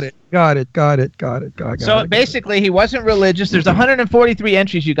 peace. Got it. So basically, he wasn't religious. There's 143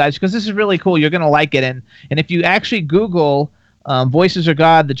 entries, you guys, because this is really cool. You're going to like it. And if you actually Google Voices of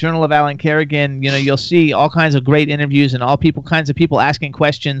God, the Journal of Allen Kerrigan, you'll see all kinds of great interviews and kinds of people asking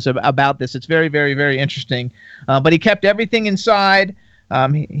questions about this. It's very, very, very interesting. But he kept everything inside.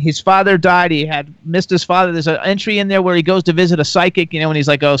 His father died. He had missed his father. There's an entry in there where he goes to visit a psychic, and he's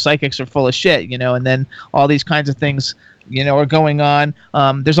like, oh, psychics are full of shit, and then all these kinds of things, are going on.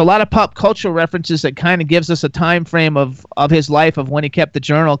 There's a lot of pop cultural references that kind of gives us a time frame of his life of when he kept the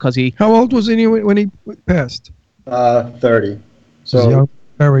journal. How old was he when he passed? 30. So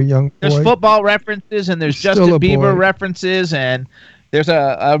very young boy. There's football references and there's Justin Bieber references, and there's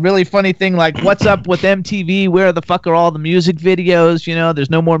a really funny thing like, what's up with MTV? Where the fuck are all the music videos?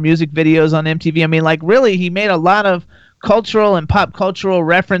 There's no more music videos on MTV. I mean, like, really, he made a lot of cultural and pop cultural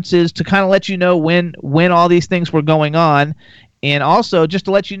references to kind of let you know when all these things were going on. And also just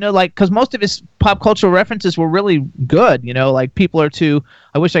to let you know, like, because most of his pop cultural references were really good, like people are too,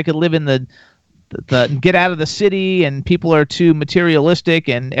 I wish I could live in the get out of the city, and people are too materialistic,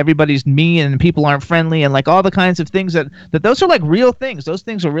 and everybody's mean, and people aren't friendly, and like all the kinds of things that those are like real things. Those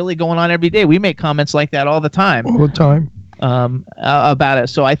things are really going on every day. We make comments like that all the time. About it.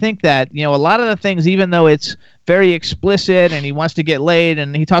 So I think that, a lot of the things, even though it's very explicit and he wants to get laid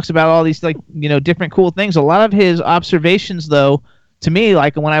and he talks about all these different cool things, a lot of his observations, though, to me,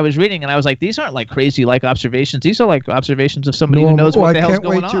 like when I was reading, and I was like, these aren't like crazy like observations. These are like observations of somebody who knows what the hell's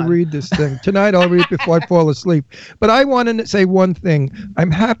going on. I can't wait to read this thing. Tonight I'll read it before I fall asleep. But I want to say one thing. I'm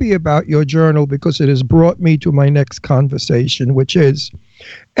happy about your journal because it has brought me to my next conversation, which is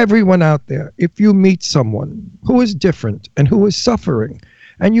everyone out there, if you meet someone who is different and who is suffering,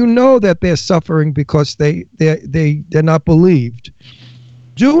 and you know that they're suffering because they're not believed,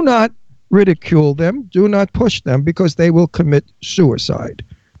 do not ridicule them, do not push them, because they will commit suicide.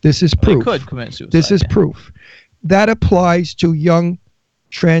 This is proof. They could commit suicide. This is proof. That applies to young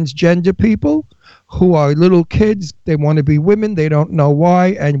transgender people who are little kids. They want to be women. They don't know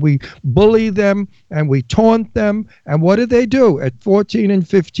why. And we bully them and we taunt them. And what do? At 14 and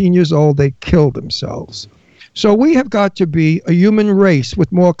 15 years old, they kill themselves. So we have got to be a human race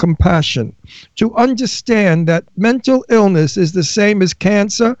with more compassion to understand that mental illness is the same as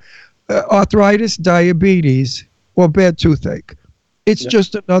cancer, arthritis, diabetes, or bad toothache. It's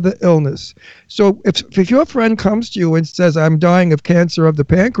just another illness. So if your friend comes to you and says, I'm dying of cancer of the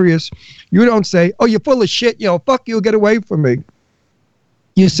pancreas, you don't say, oh, you're full of shit, fuck you, get away from me.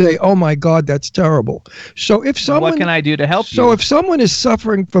 You say, oh my God, that's terrible. So if someone, what can I do to help you? So if someone is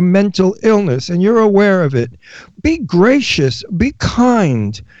suffering from mental illness and you're aware of it, be gracious, be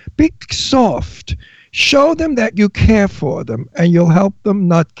kind, be soft. Show them that you care for them, and you'll help them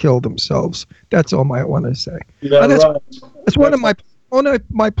not kill themselves. That's all I want to say. Yeah, that's one of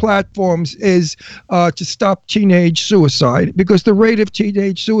my platforms is to stop teenage suicide, because the rate of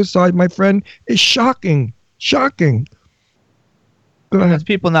teenage suicide, my friend, is shocking. Shocking. There's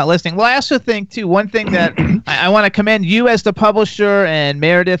people not listening. Well, I also think, too, one thing that I want to commend you as the publisher and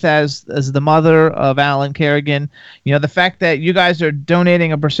Meredith as the mother of Allen Kerrigan. The fact that you guys are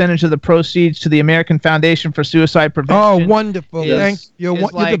donating a percentage of the proceeds to the American Foundation for Suicide Prevention. Oh, wonderful. Thanks. You're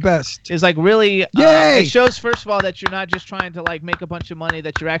the best. It's like really, Yay! It shows, first of all, that you're not just trying to like make a bunch of money,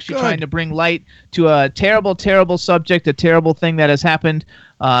 that you're actually trying to bring light to a terrible, terrible subject, a terrible thing that has happened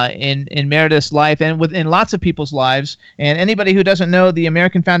in Meredith's life and within lots of people's lives. And anybody who doesn't know, the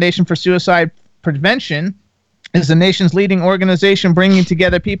American Foundation for Suicide Prevention is the nation's leading organization bringing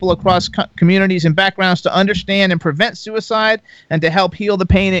together people across communities and backgrounds to understand and prevent suicide and to help heal the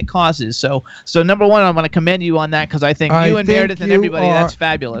pain it causes. So number one, I want to commend you on that, because I think you and Meredith and everybody, that's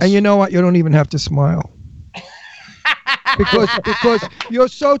fabulous. And you know what? You don't even have to smile. because you're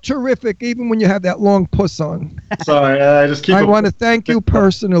so terrific, even when you have that long puss on. Sorry, I just keep. I want to thank you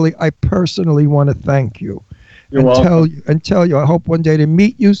personally. I personally want to thank you. You're welcome. Tell you. I hope one day to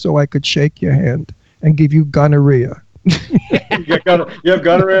meet you so I could shake your hand and give you gonorrhea. You have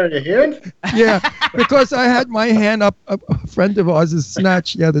gonorrhea in your hand? Yeah, because I had my hand up. A friend of ours is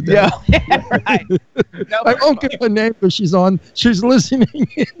snatched the other day. Yeah, right. I won't give her name, but she's listening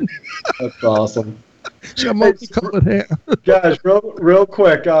in. That's awesome. She got multicolored hair. Guys, real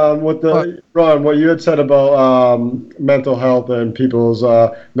quick, Ron, what you had said about mental health and people's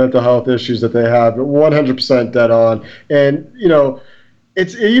mental health issues that they have, 100% dead on. And,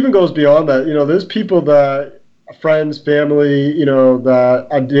 it even goes beyond that. There's people that, friends, family, that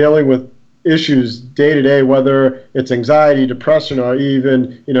are dealing with issues day to day, whether it's anxiety, depression, or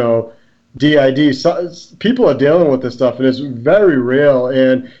even, DID. People are dealing with this stuff, and it's very real.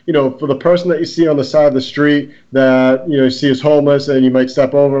 And for the person that you see on the side of the street that you see is homeless, and you might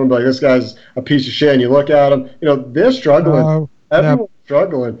step over him, like, this guy's a piece of shit, and you look at him, they're struggling. Everyone's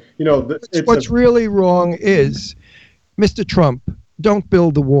struggling. What's really wrong is, Mr. Trump, don't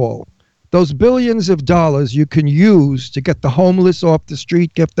build the wall. Those billions of dollars you can use to get the homeless off the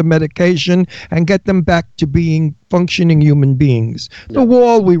street, get the medication, and get them back to being functioning human beings. The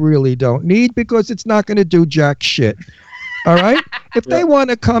wall we really don't need, because it's not going to do jack shit. All right? If they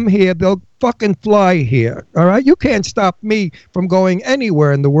want to come here, they'll fucking fly here. All right? You can't stop me from going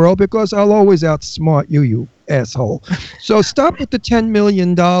anywhere in the world, because I'll always outsmart you asshole. So stop with the $10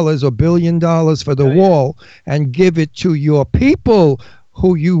 million or $1 billion for the wall and give it to your people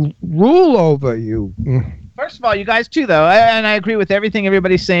who you rule over. First of all, you guys too, though, and I agree with everything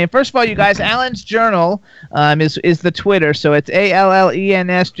everybody's saying. First of all, you guys, Allen's Journal is the Twitter, so it's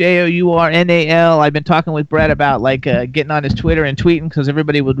ALLENSJOURNAL. I've been talking with Brett about getting on his Twitter and tweeting, because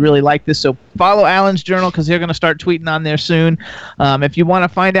everybody would really like this. So follow Allen's Journal, because they're going to start tweeting on there soon. If you want to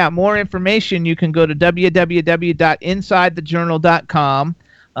find out more information, you can go to www.insidethejournal.com.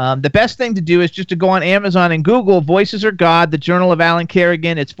 The best thing to do is just to go on Amazon and Google Voices Are God, the Journal of Allen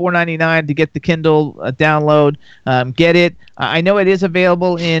Kerrigan. It's $4.99 to get the Kindle download. Get it. I know it is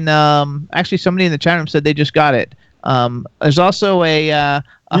available in actually somebody in the chat room said they just got it. There's also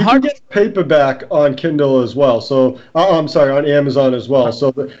you can get paperback on Kindle as well. So I'm sorry, on Amazon as well.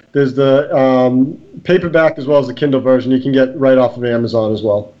 So there's the paperback as well as the Kindle version. You can get right off of Amazon as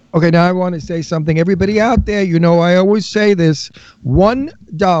well. Okay, now I want to say something. Everybody out there, I always say this,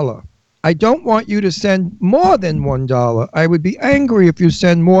 $1. I don't want you to send more than $1. I would be angry if you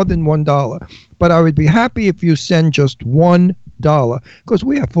send more than $1. But I would be happy if you send just $1. Because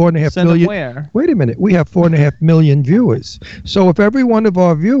we have 4.5 million. Where? Wait a minute. We have 4.5 million viewers. So if every one of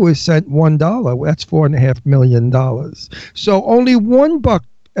our viewers sent $1, that's $4.5 million. So only $1,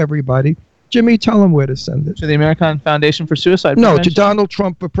 everybody. Jimmy, tell them where to send it. To the American Foundation for Suicide No, Prevention? to Donald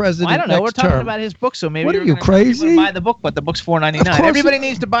Trump for president. Well, I don't know. We're next talking term. about his book, so maybe What are you, crazy? Buy the book, but the book's $4.99. Everybody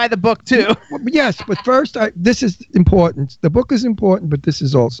needs to buy the book too. Yes, but first, this is important. The book is important, but this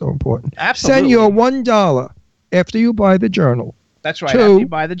is also important. Absolutely. Send your $1 after you buy the journal. That's right. After you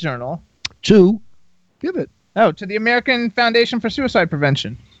buy the journal. Give it. Oh, to the American Foundation for Suicide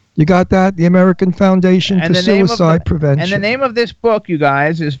Prevention. You got that? The American Foundation for Suicide Prevention. And the name of this book, you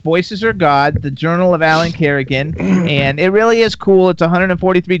guys, is Voices Are God, the Journal of Allen Kerrigan. And it really is cool. It's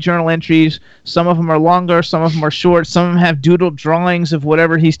 143 journal entries. Some of them are longer. Some of them are short. Some of them have doodled drawings of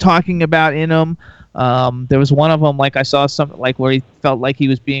whatever he's talking about in them. There was one of them, like I saw something like where he felt like he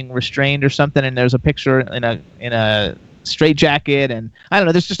was being restrained or something, and there's a picture in a straight jacket, and I don't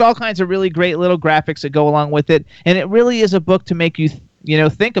know. There's just all kinds of really great little graphics that go along with it, and it really is a book to make you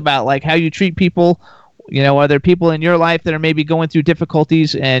think about like how you treat people. Are there people in your life that are maybe going through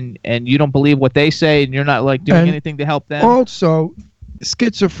difficulties and you don't believe what they say and you're not like doing anything to help them? Also,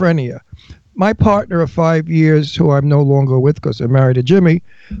 schizophrenia. My partner of 5 years, who I'm no longer with because I'm married to Jimmy,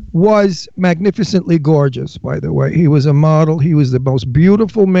 was magnificently gorgeous, by the way. He was a model. He was the most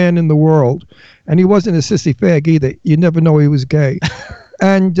beautiful man in the world. And he wasn't a sissy fag either. You never know he was gay.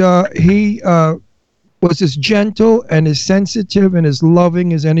 And he was as gentle and as sensitive and as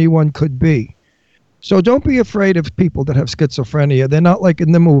loving as anyone could be. So don't be afraid of people that have schizophrenia. They're not like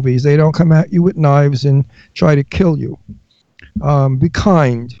in the movies. They don't come at you with knives and try to kill you. Be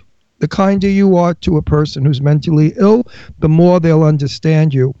kind. The kinder you are to a person who's mentally ill, the more they'll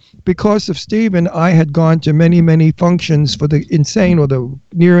understand you. Because of Stephen, I had gone to many, many functions for the insane or the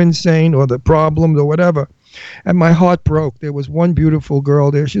near insane or the problems or whatever. And my heart broke. There was one beautiful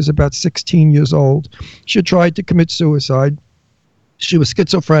girl there. She was about 16 years old. She tried to commit suicide. She was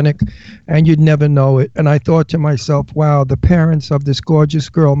schizophrenic, and you'd never know it. And I thought to myself, wow, the parents of this gorgeous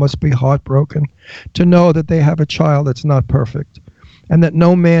girl must be heartbroken to know that they have a child that's not perfect. And that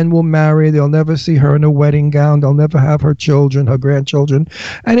no man will marry. They'll never see her in a wedding gown. They'll never have her children, her grandchildren.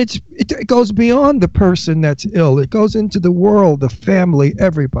 And it goes beyond the person that's ill. It goes into the world, the family,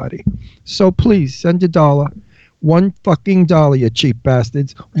 everybody. So please, send $1. $1, you cheap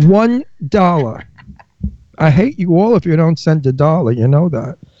bastards. $1. I hate you all if you don't send $1. You know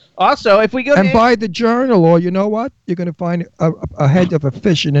that. Also, if we go and buy the journal, or you know what? You're going to find a head of a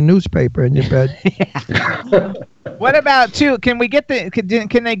fish in a newspaper in your bed. What about can we get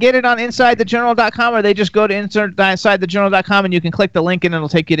can they get it on InsideTheJournal.com, or they just go to InsideTheJournal.com and you can click the link and it'll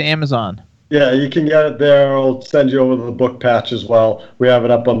take you to Amazon? Yeah, you can get it there. I'll send you over to the book patch as well. We have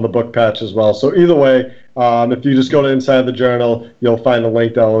it up on the book patch as well. So either way, if you just go to Inside the Journal, you'll find a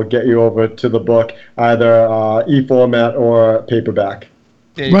link that will get you over to the book, either e-format or paperback.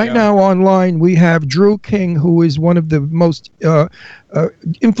 Right now online, we have Drew King, who is one of the most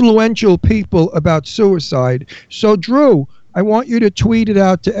influential people about suicide. So, Drew, I want you to tweet it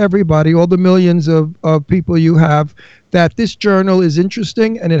out to everybody, all the millions of people you have, that this journal is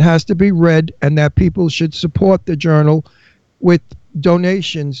interesting and it has to be read, and that people should support the journal with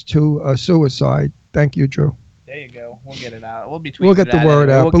donations to suicide. Thank you, Drew. There you go. We'll get it out. We'll be tweeting. We'll get the word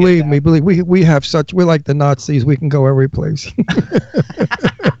out. Believe me. We have such. We're like the Nazis. We can go every place.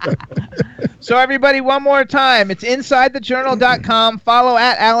 So everybody, one more time. It's InsideTheJournal.com. Follow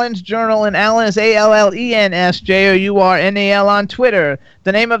at Allen's Journal, and Allen is ALLENSJOURNAL on Twitter.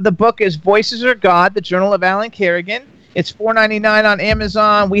 The name of the book is Voices Are God, the Journal of Allen Kerrigan. It's $4.99 on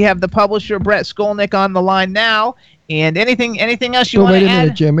Amazon. We have the publisher Brett Skolnick on the line now. And anything else you want to add? Wait a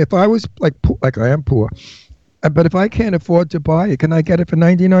minute, Jim. If I was like I am poor. But if I can't afford to buy it, can I get it for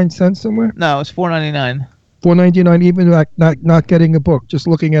 99 cents somewhere? No, it's $4.99. $4.99, even not getting a book, just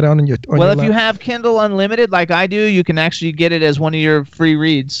looking at it on your. Well, if you have Kindle Unlimited, like I do, you can actually get it as one of your free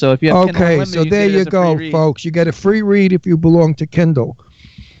reads. So if you have Kindle Unlimited, so there you go, folks. You get a free read if you belong to Kindle.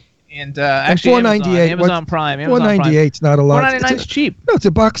 And actually, Amazon Prime. $4.98's not a lot. $4.99 is cheap. No, it's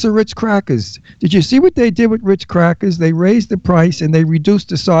a box of Ritz crackers. Did you see what they did with Ritz crackers? They raised the price and they reduced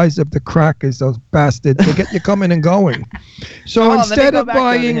the size of the crackers. Those bastards! They get you coming and going. So instead of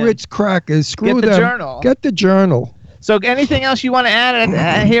buying Ritz crackers, screw them. Journal. Get the Journal. So, anything else you want to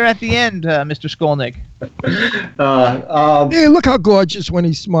add here at the end, Mr. Skolnick? Hey, look how gorgeous when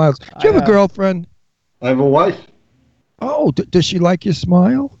he smiles. Do you have a girlfriend? I have a wife. Oh, does she like your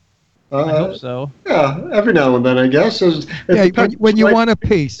smile? I hope so. Yeah, every now and then, I guess. When you want a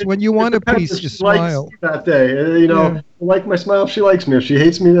piece, you smile. That day, I like my smile. She likes me. If she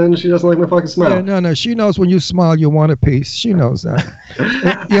hates me, then she doesn't like my fucking smile. Yeah, no. She knows when you smile, you want a piece. She knows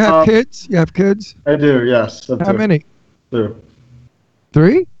that. You have kids? You have kids? I do. Yes. How many? 2.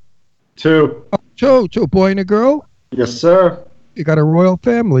 3? 2. Oh, 2. A boy and a girl? Yes, sir. You got a royal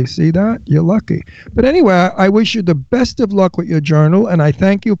family. See that? You're lucky. But anyway, I wish you the best of luck with your journal, and I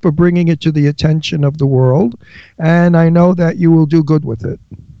thank you for bringing it to the attention of the world. And I know that you will do good with it.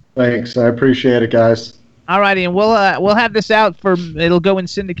 Thanks. I appreciate it, guys. All righty, and we'll have this out it'll go in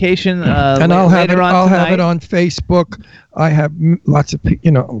syndication. And I'll have it on Facebook. I have lots of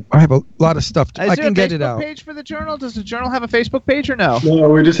I have a lot of stuff. I can get it out. Is there a Facebook page for the Journal? Does the Journal have a Facebook page or no? No,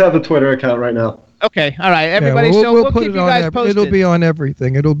 we just have a Twitter account right now. Okay, all right, everybody. Yeah, we'll keep you guys posted. It'll be on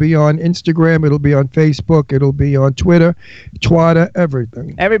everything. It'll be on Instagram. It'll be on Facebook. It'll be on Twitter,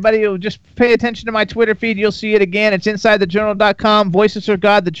 everything. Everybody, will just pay attention to my Twitter feed. You'll see it again. It's InsideTheJournal.com. Voices for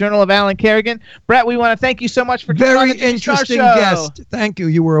God, the Journal of Allen Kerrigan. Brett, we want to thank you so much for very interesting guest. Thank you.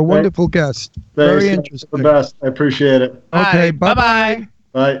 You were a wonderful guest. Thanks. Very interesting. The best. I appreciate it. Okay. Right, bye-bye.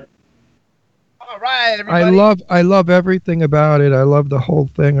 Bye. All right, everybody. I love everything about it. I love the whole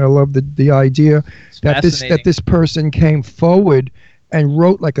thing. I love the idea that this person came forward and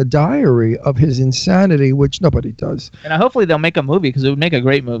wrote like a diary of his insanity, which nobody does. And hopefully they'll make a movie because it would make a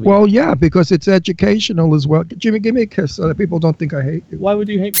great movie. Well, yeah, because it's educational as well. Jimmy, give me a kiss so that people don't think I hate you. Why would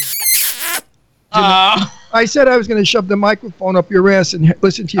you hate me? I said I was going to shove the microphone up your ass and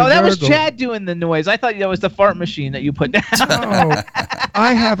listen to you. Oh, that was Chad doing the noise. I thought that was the fart machine that you put down. No,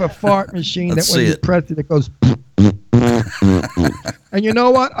 I have a fart machine that when you press it goes. And you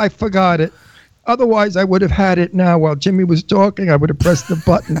know what? I forgot it. Otherwise, I would have had it now. While Jimmy was talking, I would have pressed the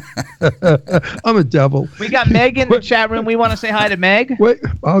button. I'm a devil. We got Meg in the chat room. We want to say hi to Meg. Wait,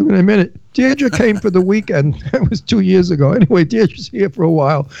 in a minute. Deirdre came for the weekend. It was 2 years ago. Anyway, Deirdre's here for a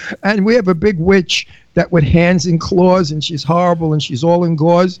while. And we have a big witch that with hands and claws, and she's horrible, and she's all in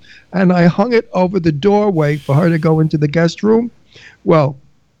gauze. And I hung it over the doorway for her to go into the guest room. Well,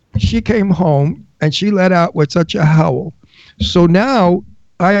 she came home, and she let out with such a howl. So now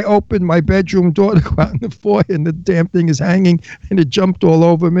I opened my bedroom door to go out in the foyer, and the damn thing is hanging, and it jumped all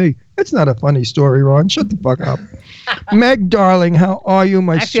over me. It's not a funny story, Ron. Shut the fuck up. Meg, darling, how are you,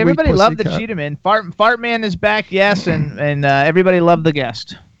 my sweet everybody loved the pussycat? Cheetah. Fart Man is back, yes, and everybody loved the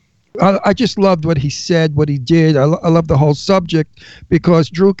guest. I just loved what he said, what he did. I love the whole subject because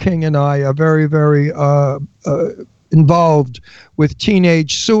Drew King and I are very, very involved with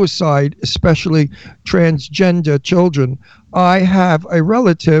teenage suicide, especially transgender children. I have a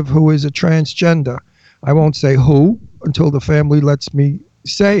relative who is a transgender. I won't say who until the family lets me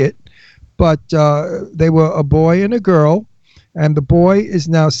say it, but they were a boy and a girl, and the boy is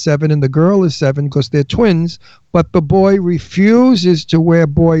now 7 and the girl is 7 because they're twins, but the boy refuses to wear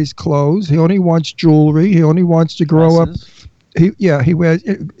boys' clothes. He only wants jewelry. He only wants to grow up. He wears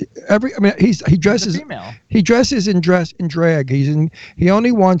he dresses in drag. He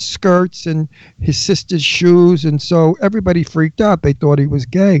only wants skirts and his sister's shoes, and so everybody freaked out. They thought he was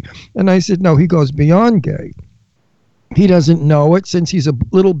gay, and I said no, he goes beyond gay. He doesn't know it. Since he's a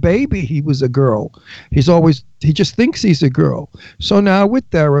little baby, he was a girl. He just thinks he's a girl. So now with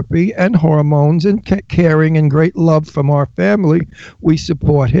therapy and hormones and caring and great love from our family, we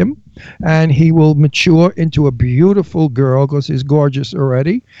support him. And he will mature into a beautiful girl because he's gorgeous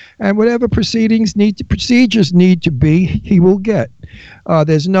already. And whatever procedures need to be, he will get.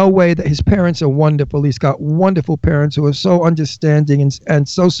 There's no way that his parents are wonderful. He's got wonderful parents who are so understanding and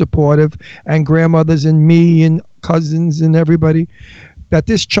so supportive, and grandmothers and me and cousins and everybody, that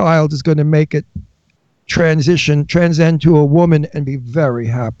this child is going to make it transcend to a woman and be very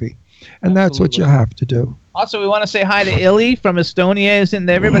happy. And that's what you have to do. Also, we want to say hi to Illy from Estonia. Isn't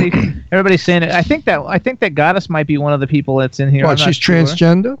everybody's saying it? I think that Goddess might be one of the people that's in here. What, she's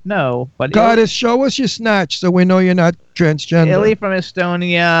transgender? No, but Goddess, show us your snatch so we know you're not transgender. Illy from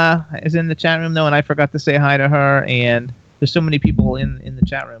Estonia is in the chat room though, and I forgot to say hi to her. And there's so many people in the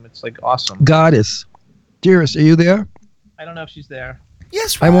chat room. It's like awesome. Goddess, dearest, are you there? I don't know if she's there.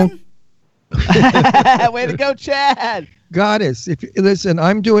 Yes, Ron. I won't. Way to go, Chad. Goddess, if you listen,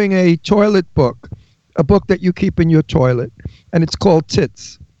 I'm doing a toilet book, a book that you keep in your toilet, and it's called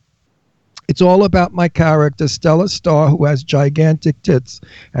Tits. It's all about my character, Stella Starr, who has gigantic tits,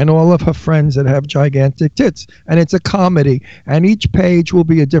 and all of her friends that have gigantic tits. And it's a comedy, and each page will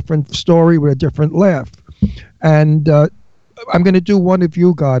be a different story with a different laugh. And I'm going to do one of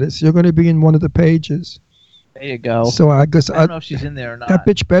you, Goddess. You're going to be in one of the pages. There you go. So I guess I don't know if she's in there or not. That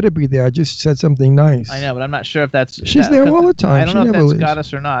bitch better be there. I just said something nice. I know, but I'm not sure if that's... She's there all the time. I don't know if that's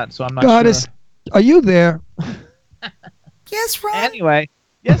Goddess or not, so I'm not Goddess, sure. are you there? Yes, Ron. Anyway...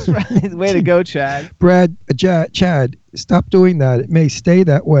 Yes, right. Way to go, Chad. Brad, Chad, stop doing that. It may stay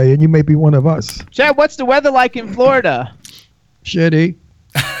that way, and you may be one of us. Chad, what's the weather like in Florida? Shitty.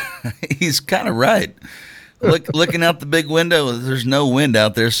 He's kind of right. Looking out the big window, there's no wind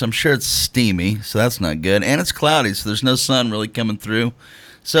out there, so I'm sure it's steamy, so that's not good. And it's cloudy, so there's no sun really coming through.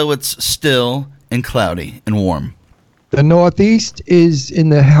 So it's still and cloudy and warm. The Northeast is in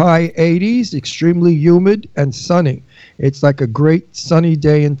the high 80s, extremely humid and sunny. It's like a great sunny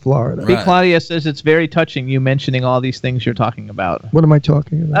day in Florida. Right. Claudia says it's very touching you mentioning all these things you're talking about. What am I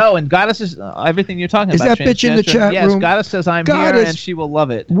talking about? Oh, and Goddess is everything you're talking about. Is that bitch in the chat room? Yes, Goddess says I'm here and she will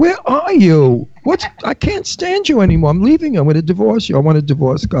love it. Where are you? I can't stand you anymore. I'm leaving. I'm going to divorce you. I want to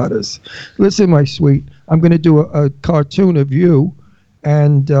divorce Goddess. Listen, my sweet, I'm going to do a cartoon of you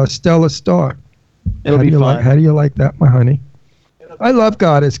and Stella Starr. It'll be fun. How do you like that, my honey? I love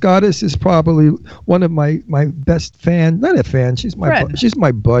Goddess. Goddess is probably one of my best fans. Not a fan. She's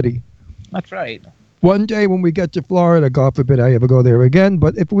my buddy. That's right. One day when we get to Florida, God forbid I ever go there again,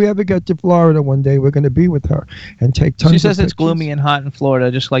 but if we ever get to Florida one day, we're going to be with her and take tons of pictures. She says it's gloomy and hot in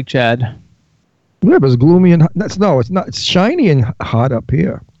Florida, just like Chad. Yeah, but it's gloomy and hot. It's not. It's shiny and hot up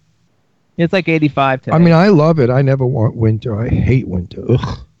here. It's like 85 today. I mean, I love it. I never want winter. I hate winter.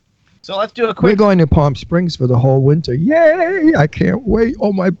 Ugh. So let's do a quick... We're going to Palm Springs for the whole winter. Yay! I can't wait.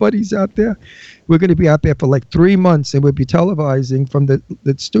 Oh, my buddies out there. We're going to be out there for like 3 months, and we'll be televising from the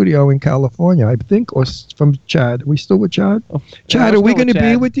studio in California, I think, or from Chad. Are we still with Chad? Oh, Chad, are we going to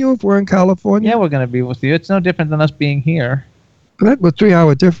be with you if we're in California? Yeah, we're going to be with you. It's no different than us being here. That's a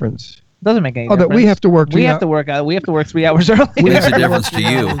 3-hour difference. Doesn't make any difference. That we have to work. We have to work 3 hours early. Makes a difference to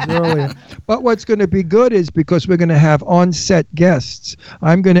you. But what's going to be good is because we're going to have on-set guests.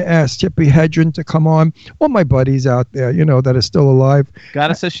 I'm going to ask Tippi Hedren to come on. All my buddies out there, that are still alive.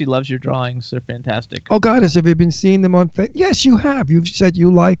 Goddess says she loves your drawings. They're fantastic. Oh, Goddess, have you been seeing them on Facebook? Yes, you have. You've said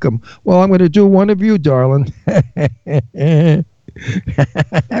you like them. Well, I'm going to do one of you, darling. Wait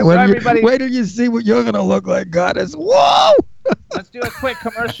till you see what you're going to look like, Goddess. Whoa! Let's do a quick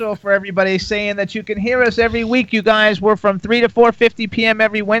commercial for everybody saying that you can hear us every week, you guys. We're from 3 to 4:50 p.m.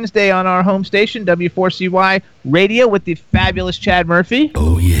 every Wednesday on our home station, W4CY Radio, with the fabulous Chad Murphy.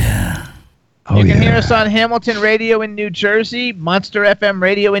 Oh, yeah. You can hear us on Hamilton Radio in New Jersey, Monster FM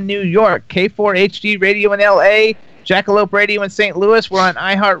Radio in New York, K4HD Radio in L.A., Jackalope Radio in St. Louis. We're on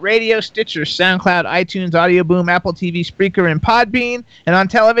iHeartRadio, Stitcher, SoundCloud, iTunes, Audio Boom, Apple TV, Spreaker, and Podbean. And on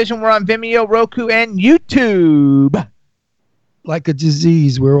television, we're on Vimeo, Roku, and YouTube. Like a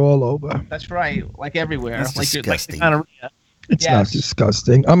disease, we're all over. That's right, like everywhere. That's disgusting. Like gonorrhea. It's not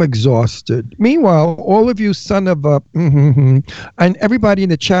disgusting. I'm exhausted. Meanwhile, all of you son of a... and everybody in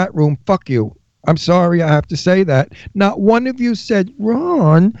the chat room, fuck you. I'm sorry I have to say that. Not one of you said,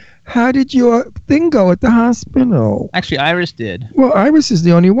 Ron, how did your thing go at the hospital? Actually, Iris did. Well, Iris is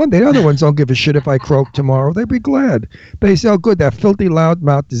the only one. The other ones don't give a shit if I croak tomorrow. They'd be glad. They say, oh, good, that filthy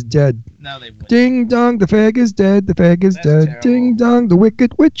loudmouth is dead. No, they wouldn't. Ding dong, the fag is dead. The fag is dead. Terrible. Ding dong, the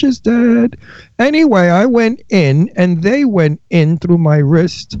wicked witch is dead. Anyway, I went in, and they went in through my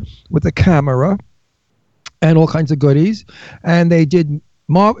wrist with a camera and all kinds of goodies, and they did...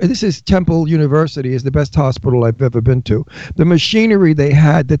 This is Temple University, is the best hospital I've ever been to. The machinery they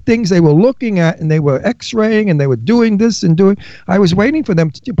had, the things they were looking at, and they were x-raying, and they were doing this and doing... I was waiting for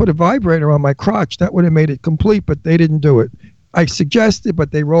them to put a vibrator on my crotch. That would have made it complete, but they didn't do it. I suggested,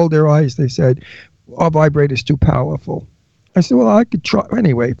 but they rolled their eyes. They said, our vibrator's too powerful. I said, well, I could try.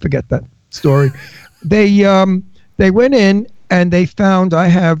 Anyway, forget that story. They went in, and they found I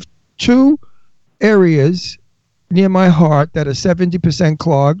have 2 areas near my heart that are 70%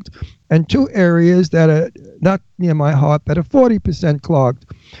 clogged, and 2 areas that are not near my heart that are 40% clogged.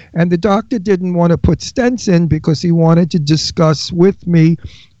 And the doctor didn't want to put stents in because he wanted to discuss with me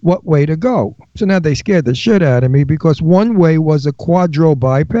what way to go. So now they scared the shit out of me because one way was a quadruple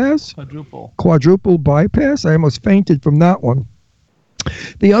bypass. Quadruple bypass. I almost fainted from that one.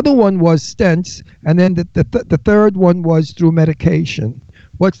 The other one was stents, and then the third one was through medication.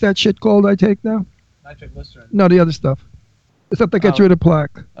 What's that shit called I take now? Nitroglycerin. No, the other stuff. The stuff that gets rid of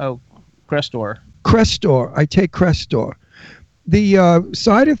plaque. Oh, Crestor. Crestor. I take Crestor. the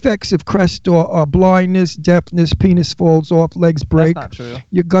side effects of Crestor are blindness, deafness, penis falls off, legs break, That's not true.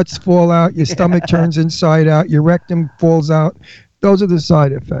 your guts fall out, your stomach turns inside out, your rectum falls out. Those are the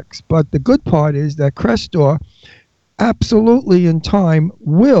side effects. But the good part is that Crestor absolutely in time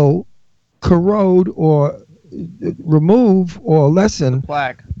will corrode or remove or lessen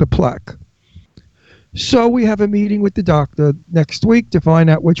the plaque. So we have a meeting with the doctor next week to find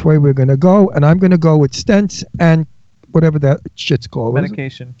out which way we're going to go, and I'm going to go with stents and whatever that shit's called.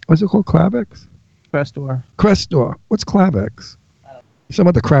 Medication. What's it called? Clavex? Crestor. What's Clavex? Some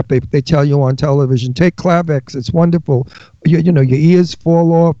of the crap they tell you on television. Take Clavex. It's wonderful. You know, your ears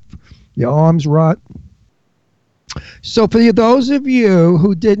fall off, your arms rot. So for those of you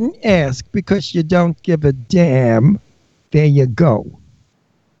who didn't ask because you don't give a damn, there you go.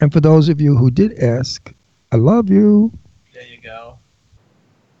 And for those of you who did ask, I love you. There you go.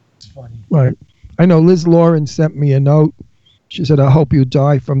 It's funny. Right. I know Liz Lauren sent me a note. She said, I hope you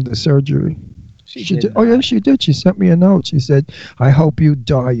die from the surgery. She did. Oh, yeah, she did. She sent me a note. She said, I hope you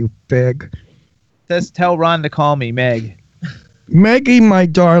die, you fag. Tell Ron to call me Meg. Maggie, my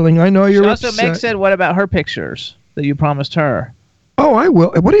darling, I know you're upset. Also, Meg said, what about her pictures that you promised her? Oh, I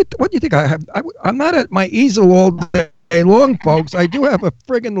will. What do you think I have? I'm not at my easel all day long, folks. I do have a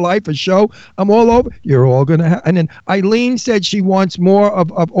friggin' life, a show. I'm all over. You're all going to have. And then Eileen said she wants more of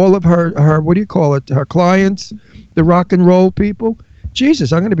all of her, what do you call it, her clients, the rock and roll people.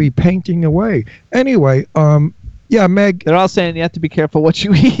 Jesus, I'm going to be painting away. Anyway, yeah, Meg. They're all saying you have to be careful what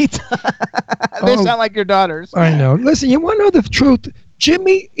you eat. They sound like your daughters. I know. Listen, you want to know the truth?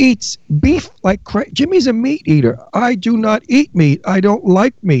 Jimmy eats beef like crazy. Jimmy's a meat eater. I do not eat meat. I don't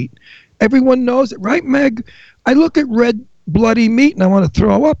like meat. Everyone knows it, right, Meg? I look at red bloody meat and I want to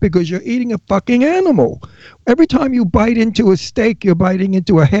throw up because you're eating a fucking animal. Every time you bite into a steak, you're biting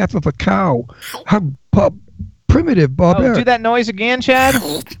into a half of a cow. How primitive, barbaric. Oh, do that noise again, Chad.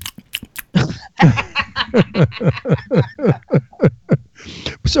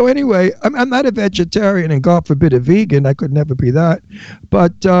 So anyway, I'm not a vegetarian, and God forbid a vegan. I could never be that.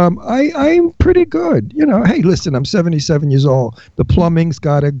 But I'm pretty good. You know, hey, listen, I'm 77 years old. The plumbing's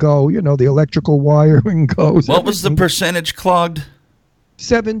got to go. You know, the electrical wiring goes. What was the percentage clogged?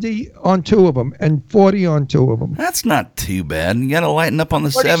 70 on 2 of them and 40 on 2 of them. That's not too bad. You got to lighten up on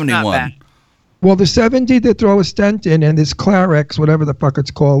the 71. Well, the 70 that throw a stent in and this Clarex, whatever the fuck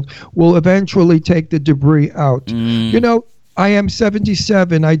it's called, will eventually take the debris out. You know, I am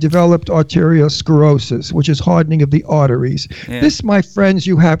 77. I developed arteriosclerosis, which is hardening of the arteries. Yeah. This, my friends,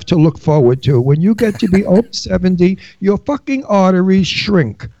 you have to look forward to. When you get to be over 70, your fucking arteries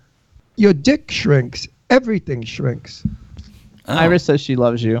shrink. Your dick shrinks. Everything shrinks. Oh. Iris says she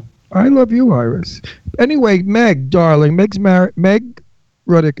loves you. I love you, Iris. Anyway, Meg, darling, Meg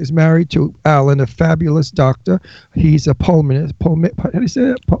Ruddick is married to Alan, a fabulous doctor. He's a pulmonist. How do you say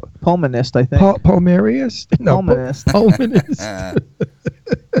that? Pulmonist, I think. Pulmonist? No, pulmonist. Pulmonist.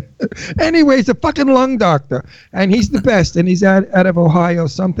 Anyway, he's a fucking lung doctor, and he's the best, and he's out of Ohio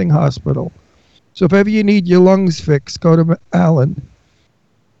something hospital. So if ever you need your lungs fixed, go to Alan.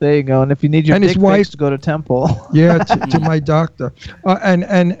 There you go. And if you need your dick fixed, go to Temple. Yeah, to my doctor.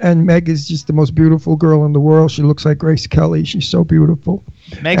 And Meg is just the most beautiful girl in the world. She looks like Grace Kelly. She's so beautiful.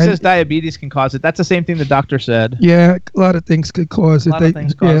 Meg says diabetes can cause it. That's the same thing the doctor said. Yeah, a lot of things could cause it.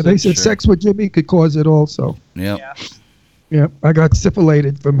 They said sex with Jimmy could cause it also. Yep. Yeah, I got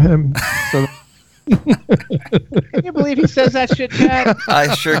syphilited from him. So. Can you believe he says that shit, Chad?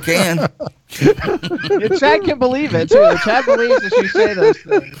 I sure can. Chad can believe it, too. Chad believes that you say those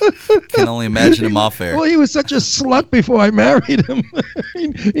things. Can only imagine him off air. Well, he was such a slut before I married him.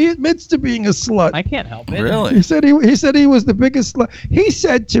 He admits to being a slut. I can't help it. Really? He said he was the biggest slut. He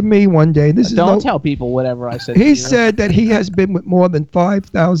said to me one day, Don't tell people whatever I said. He said that he has been with more than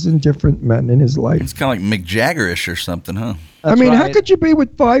 5,000 different men in his life. It's kind of like Mick Jagger-ish or something, huh? That's right. How could you be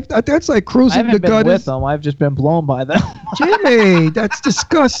with 5? That's like cruising the gutters. I haven't been with them. I've just been blown by them. Jimmy, that's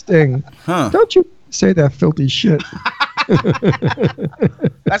disgusting. Huh. Don't you say that filthy shit.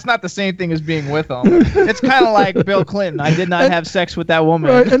 That's not the same thing as being with them. It's kind of like Bill Clinton. I did not have sex with that woman.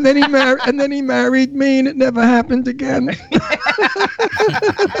 Right, and then he married me, and it never happened again.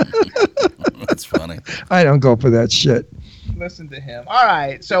 That's funny. I don't go for that shit. Listen to him. All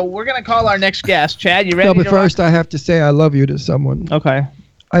right, so we're going to call our next guest. Chad, you ready? No, but first I have to say I love you to someone. Okay.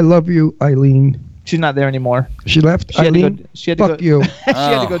 I love you, Eileen. She's not there anymore. She left? Eileen? Fuck you. She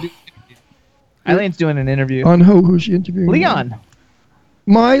had to go do... Eileen's doing an interview. On who? Who's she interviewing? Leon.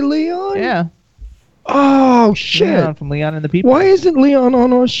 My Leon? Yeah. Oh, shit. Leon from Leon and the People. Why isn't Leon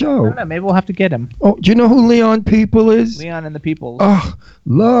on our show? I don't know. Maybe we'll have to get him. Oh, do you know who Leon People is? Leon and the People. Oh,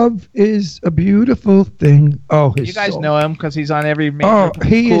 love is a beautiful thing. Oh, his You guys song. know him because he's on every major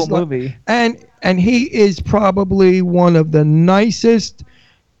cool movie. And he is probably one of the nicest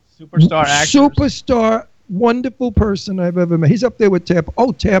Superstar actors. Superstar, wonderful person I've ever met. He's up there with Tab.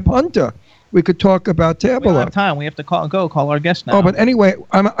 Oh, Tab Hunter. We could talk about Tab We a don't lot. have time. We have to call our guest now. Oh, but anyway,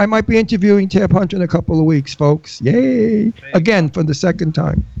 I might be interviewing Tab Hunter in a couple of weeks, folks. Yay! Again, for the second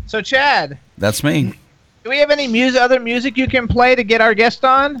time. So, Chad. That's me. Do we have any other music you can play to get our guest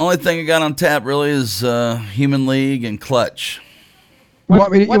on? Only thing I got on tap really is Human League and Clutch. You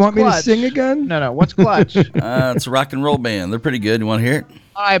want me to Clutch? sing again? No. What's Clutch? It's a rock and roll band. They're pretty good. You want to hear it?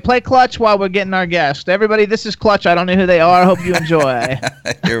 All right, play Clutch while we're getting our guest. Everybody, this is Clutch. I don't know who they are. I hope you enjoy.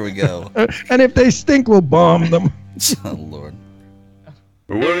 Here we go. And if they stink, we'll bomb them. Oh, Lord.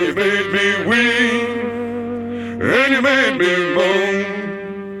 Well, you made me weep, and you made me moan.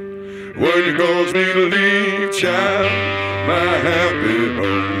 When you caused me to leave, child, my happy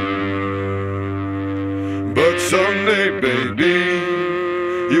home. But someday,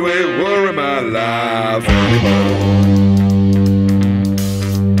 baby, you ain't worry my life anymore.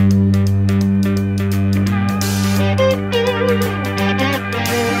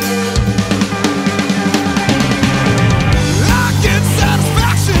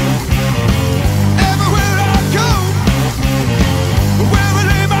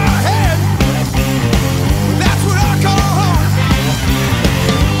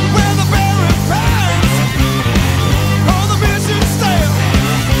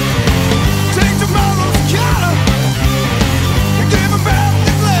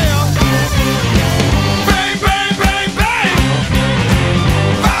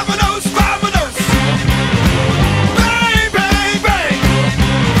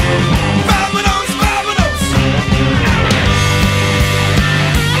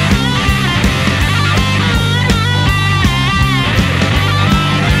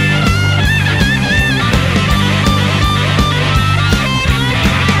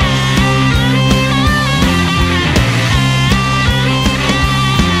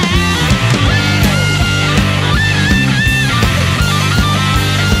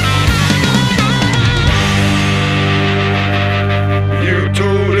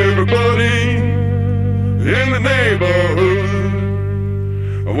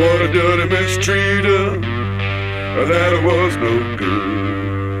 That was no good.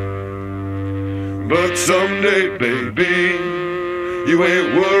 But someday, baby, you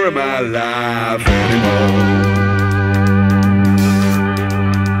ain't worry my life anymore.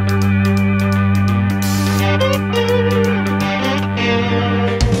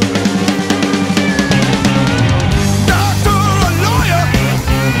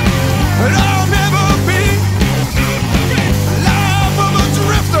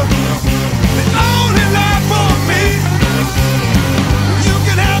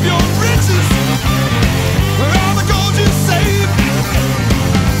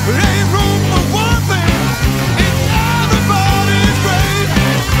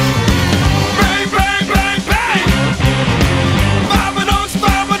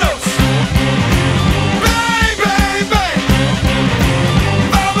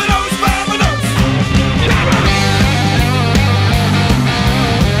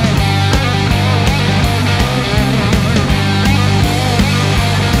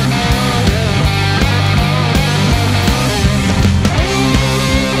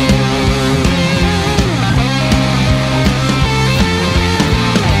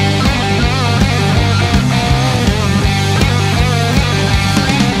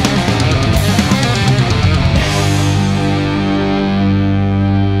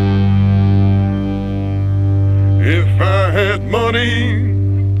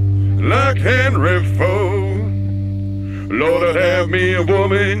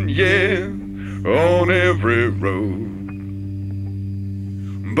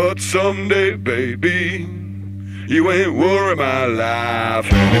 Someday, baby, you ain't worry my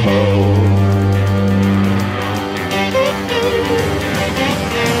life anymore.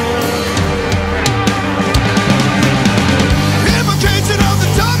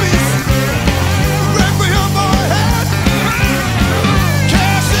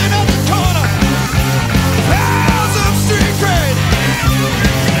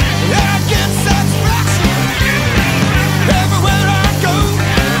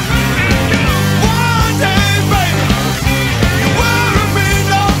 One day, baby, you worry me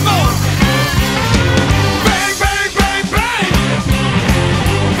no more.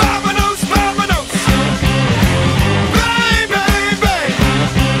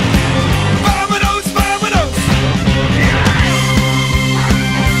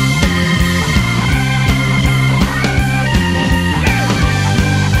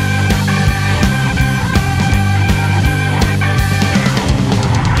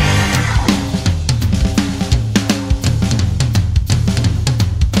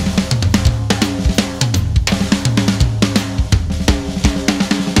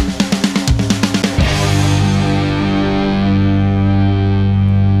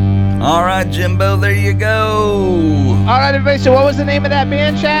 All right, everybody. So what was the name of that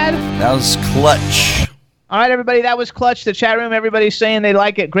band, Chad? That was Clutch. All right, everybody. That was Clutch. The chat room, everybody's saying they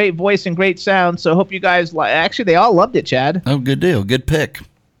like it. Great voice and great sound. So hope you guys like. Actually, they all loved it, Chad. Oh, good deal. Good pick.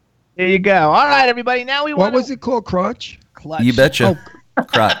 There you go. All right, everybody. Now we want. What was it called? Crotch? Clutch. You betcha.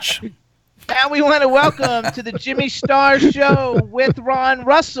 Crotch. Now we want to welcome to the Jimmy Star Show with Ron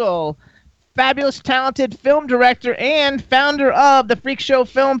Russell, fabulous, talented film director and founder of the Freak Show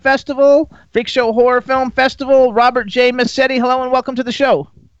Film Festival, Freak Show Horror Film Festival, Robert J. Massetti. Hello and welcome to the show.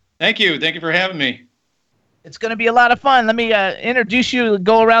 Thank you. Thank you for having me. It's going to be a lot of fun. Let me introduce you,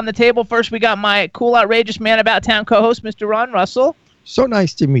 go around the table. First, we got my cool, outrageous man about town co-host, Mr. Ron Russell. So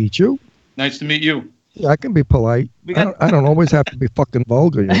nice to meet you. Nice to meet you. Yeah, I can be polite. I don't always have to be fucking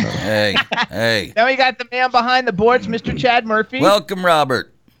vulgar, you know. Hey. Then we got the man behind the boards, Mr. Chad Murphy. Welcome,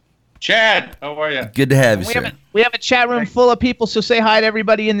 Robert. Chad, how are you? Good to have you, sir. We have a chat room full of people, so say hi to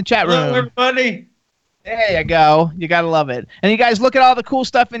everybody in the chat room. Hello, everybody. There you go. You got to love it. And you guys look at all the cool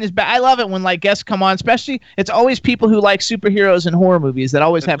stuff in his back. I love it when guests come on, especially it's always people who like superheroes and horror movies that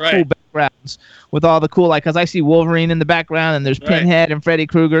always have cool backgrounds with all the cool, because I see Wolverine in the background and there's Pinhead and Freddy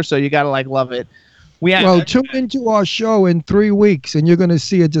Krueger, so you got to love it. Tune into our show in 3 weeks and you're going to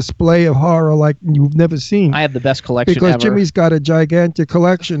see a display of horror like you've never seen. I have the best collection because ever. Jimmy's got a gigantic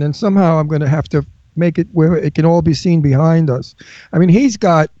collection, and somehow I'm going to have to make it where it can all be seen behind us. I mean, he's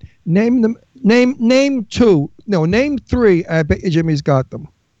got name 3. I bet Jimmy's got them.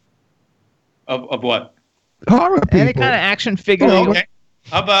 Of what? Horror people. Any kind of action figure. Okay.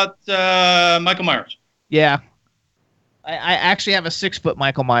 How about Michael Myers? Yeah. I actually have a 6-foot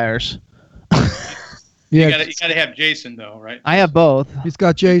Michael Myers. You gotta have Jason though, right? I have both. He's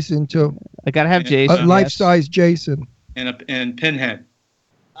got Jason too. I gotta have Jason. A life-size Jason. And Pinhead.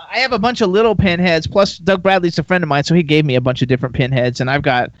 I have a bunch of little pinheads. Plus, Doug Bradley's a friend of mine, so he gave me a bunch of different pinheads, and I've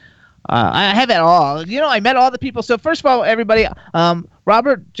got. I have it all. You know, I met all the people. So first of all, everybody,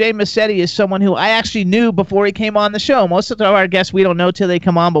 Robert J. Massetti is someone who I actually knew before he came on the show. Most of our guests we don't know till they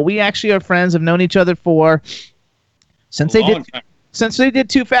come on, but we actually are friends. Have known each other since they did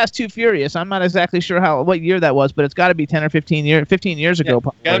Too Fast, Too Furious. I'm not exactly sure what year that was, but it's got to be 10 or 15 years ago.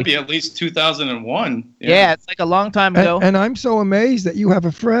 Probably. Got to be at least 2001. Yeah, it's like a long time ago. And I'm so amazed that you have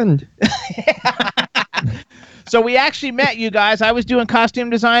a friend. So we actually met, you guys. I was doing costume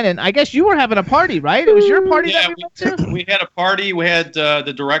design, and I guess you were having a party, right? It was your party that we went to? We had a party. We had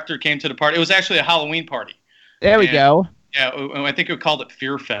the director came to the party. It was actually a Halloween party. There we go. Yeah, I think we called it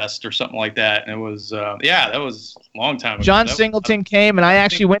Fear Fest or something like that. And it was, that was a long time ago. John Singleton came, and I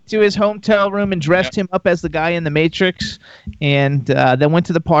actually went to his hotel room and dressed him up as the guy in The Matrix, and then went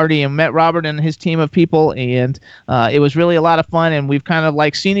to the party and met Robert and his team of people, and it was really a lot of fun, and we've kind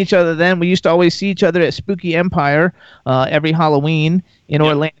of seen each other then. We used to always see each other at Spooky Empire every Halloween in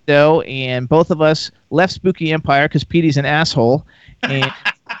Orlando, and both of us left Spooky Empire because Petey's an asshole, and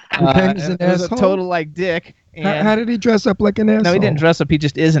it was a total dick. How did he dress up like an asshole? No, he didn't dress up. He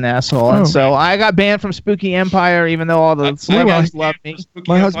just is an asshole. And so I got banned from Spooky Empire, even though all the celebrities love me.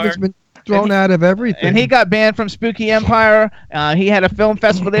 My husband's been thrown out of everything. And he got banned from Spooky Empire. He had a film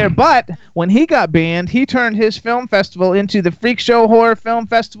festival there. But when he got banned, he turned his film festival into the Freak Show Horror Film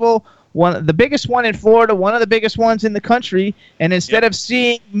Festival, the biggest one in Florida, one of the biggest ones in the country. And instead of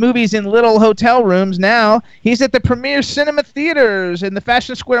seeing movies in little hotel rooms, now he's at the Premier Cinema Theaters in the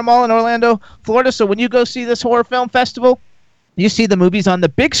Fashion Square Mall in Orlando, Florida. So when you go see this horror film festival, you see the movies on the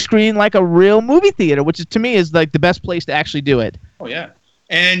big screen like a real movie theater, which to me is the best place to actually do it. Oh, yeah.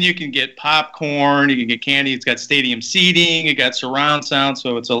 And you can get popcorn, you can get candy. It's got stadium seating, it got surround sound,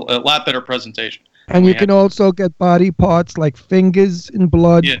 so it's a lot better presentation. And you can also get body parts like fingers and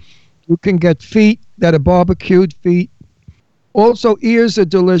blood. Yeah. You can get feet that are barbecued feet. Also, ears are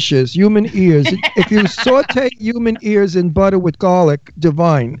delicious. Human ears. If you saute human ears in butter with garlic,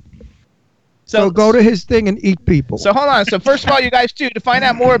 divine. So go to his thing and eat people. So hold on. So first of all, you guys, to find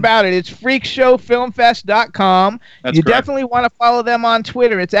out more about it, it's freakshowfilmfest.com. You definitely want to follow them on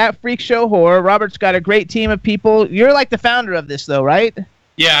Twitter. It's at Freak Show Horror. Robert's got a great team of people. You're like the founder of this, though, right?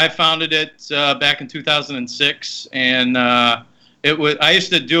 Yeah, I founded it back in 2006, and I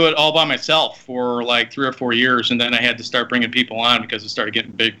used to do it all by myself for 3 or 4 years, and then I had to start bringing people on because it started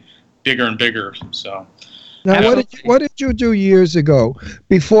getting bigger and bigger. So, now what did you do years ago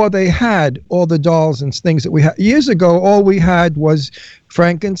before they had all the dolls and things that we had? Years ago, all we had was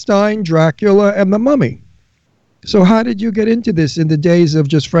Frankenstein, Dracula, and the Mummy. So how did you get into this in the days of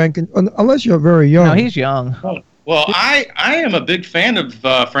just unless you're very young? No, he's young. Well, I am a big fan of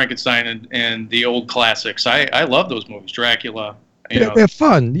Frankenstein and the old classics. I love those movies, Dracula. They're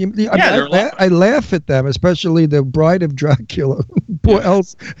fun. I laugh at them, especially the Bride of Dracula. Poor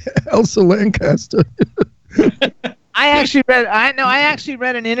Elsa Lancaster. I actually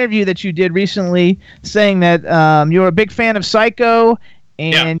read an interview that you did recently saying that you were a big fan of Psycho,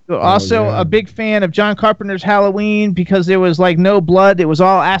 and you're also a big fan of John Carpenter's Halloween because there was like no blood. It was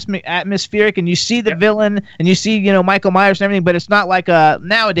all atmospheric, and you see the villain, and you see Michael Myers and everything, but it's not like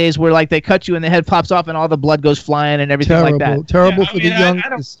nowadays where like they cut you and the head pops off and all the blood goes flying and everything like that. Terrible for the young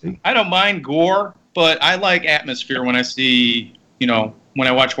to see. I don't mind gore, but I like atmosphere when I see when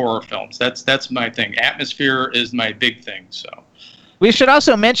I watch horror films. That's my thing. Atmosphere is my big thing. So. We should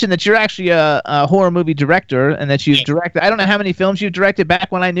also mention that you're actually a horror movie director and that you've directed. I don't know how many films you've directed.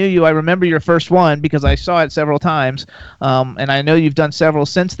 Back when I knew you, I remember your first one because I saw it several times. And I know you've done several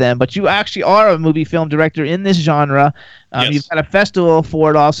since then. But you actually are a movie film director in this genre. You've got a festival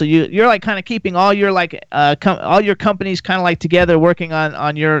for it also. You're like kind of keeping all your all your companies kind of like together working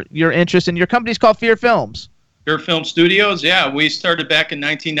on your interests. And your company's called Fear Films. Fear Film Studios. Yeah, we started back in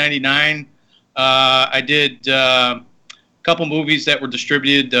 1999. I did... couple movies that were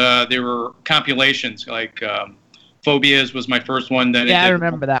distributed. They were compilations, like Phobias was my first one. Then I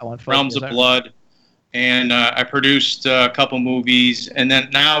remember that one. Realms of Blood, and I produced a couple movies, and then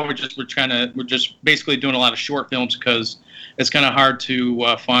now we're just basically doing a lot of short films because it's kind of hard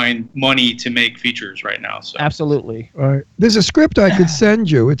to find money to make features right now. So absolutely. All right. There's a script I could send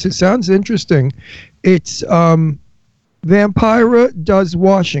you. It sounds interesting. It's Vampira Does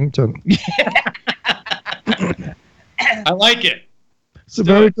Washington. I like it. It's a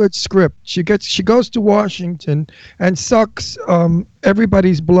very good script. She goes to Washington and sucks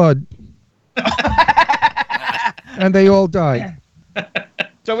everybody's blood, and they all die.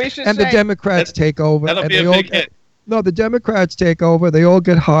 So we should. And the Democrats take over. That'll and be a big hit. No, the Democrats take over. They all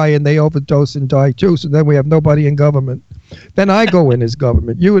get high and they overdose and die too. So then we have nobody in government. Then I go in as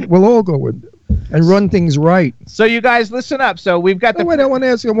government. We'll all go in and run things right. So you guys listen up. So we've got wait, I want to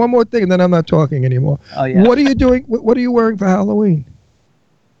ask you one more thing, and then I'm not talking anymore. Oh yeah. What are you doing? What are you wearing for Halloween?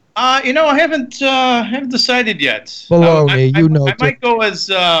 I haven't decided yet. Baloney, I might go as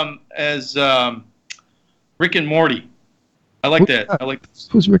Rick and Morty. I like that. I like.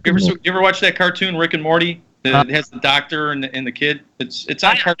 Who's Rick and You Morty? ever watch that cartoon Rick and Morty? It has the doctor and the kid. It's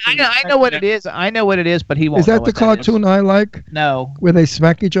on cartoon. I know what it is. I know what it is, but he won't. Is that the cartoon I like? No. Where they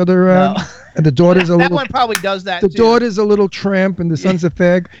smack each other around? No. And the daughter's a little... That one probably does that, The too. daughter's a little tramp and the son's a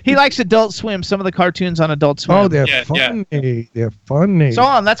fag. He likes Adult Swim, some of the cartoons on Adult Swim. Oh, they're funny. Yeah. They're funny. So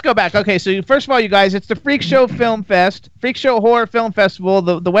let's go back. Okay, so first of all, you guys, it's the Freak Show Film Fest, Freak Show Horror Film Festival.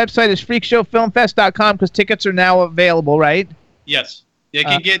 The website is freakshowfilmfest.com because tickets are now available, right? Yes. They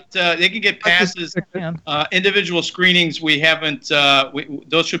can get passes. Individual screenings we haven't.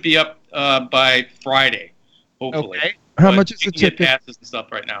 Those should be up by Friday, hopefully. Okay. How much is you a can get ticket? passes and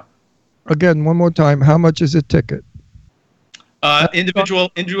stuff right now. Again, one more time. How much is a ticket? Individual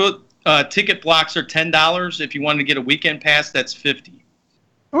ticket blocks are $10. If you want to get a weekend pass, that's $50.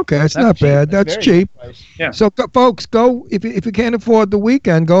 Okay, that's not cheap. bad. That's cheap. Yeah. So, folks, go if you can't afford the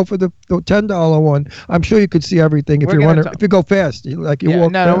weekend, go for the $10 one. I'm sure you could see everything if you want to. If you go fast, walk.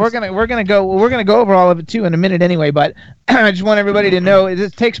 No, we're gonna go over all of it too in a minute anyway. But I just want everybody to know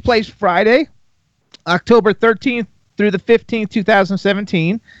it takes place Friday, October 13th through the 15th,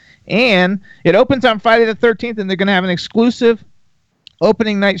 2017, and it opens on Friday the 13th, and they're gonna have an exclusive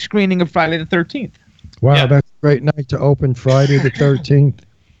opening night screening of Friday the 13th. Wow, that's a great night to open Friday the 13th.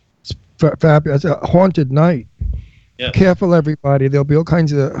 It's fabulous. It's a haunted night. Yeah. Careful, everybody. There'll be all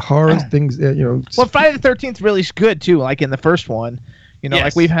kinds of horror things there. Well, Friday the 13th really is good too. Like in the first one,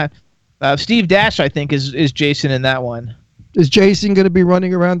 like we've had Steve Dash. I think is Jason in that one. Is Jason going to be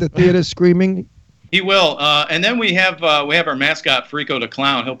running around the theater screaming? He will. And then we have our mascot Frico the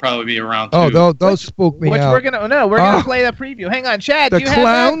Clown. He'll probably be around too. Oh, those spook me out. We're gonna play that preview. Hang on, Chad. The do you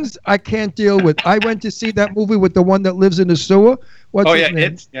clowns I can't deal with. I went to see that movie with the one that lives in the sewer. What's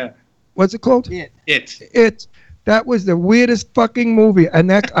his name? What's it called? It. That was the weirdest fucking movie, and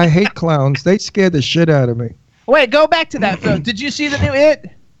I hate clowns. They scare the shit out of me. Wait, go back to that film. Did you see the new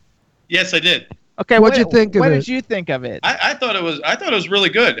It? Yes, I did. Okay, what'd you think of it? What did you think of it? I thought it was really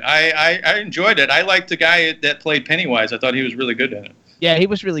good. I enjoyed it. I liked the guy that played Pennywise. I thought he was really good in it. Yeah, he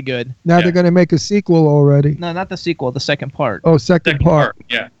was really good. Now they're going to make a sequel already. No, not the sequel. The second part. Oh, second part.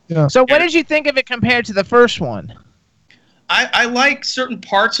 Yeah. So what did you think of it compared to the first one? I like certain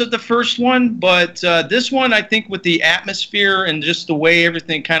parts of the first one, but this one, I think with the atmosphere and just the way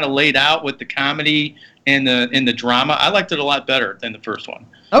everything kind of laid out with the comedy and the drama, I liked it a lot better than the first one.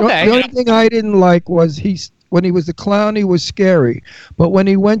 Okay. The only thing I didn't like was when he was the clown, he was scary. But when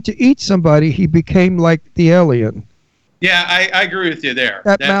he went to eat somebody, he became like the alien. Yeah, I agree with you there.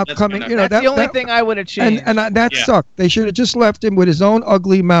 That mouth coming, you know, that's the only thing I would have changed. And that sucked. They should have just left him with his own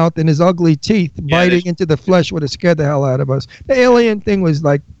ugly mouth and his ugly teeth biting into the flesh. Would have scared the hell out of us. The alien thing was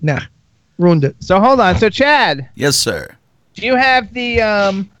like, nah, ruined it. So hold on. So Chad. Yes, sir. Do you have the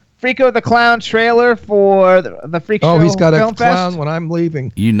Freako the Clown trailer for the Freak Show? Oh, he's got a Film clown Fest? when I'm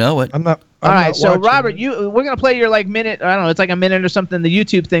leaving. You know it. I'm not. All I'm right, not so watching Robert, it. we're gonna play your minute. I don't know, it's like a minute or something. The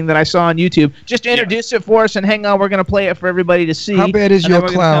YouTube thing that I saw on YouTube. Just introduce it for us, and hang on. We're gonna play it for everybody to see. How bad is your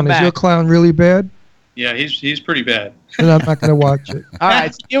clown? Is your clown really bad? Yeah, he's pretty bad. Then I'm not gonna watch it. All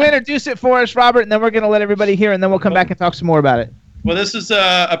right, so you introduce it for us, Robert, and then we're gonna let everybody hear, and then we'll come back and talk some more about it. Well, this is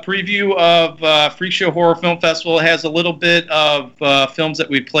a preview of Freak Show Horror Film Festival. It has a little bit of films that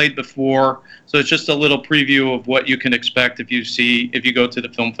we played before, so it's just a little preview of what you can expect if you go to the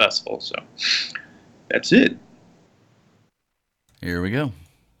film festival. So that's it. Here we go.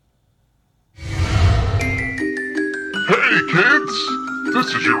 Hey kids,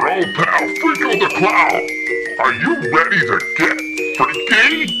 this is your old pal Freako the Clown. Are you ready to get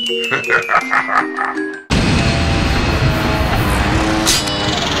freaky?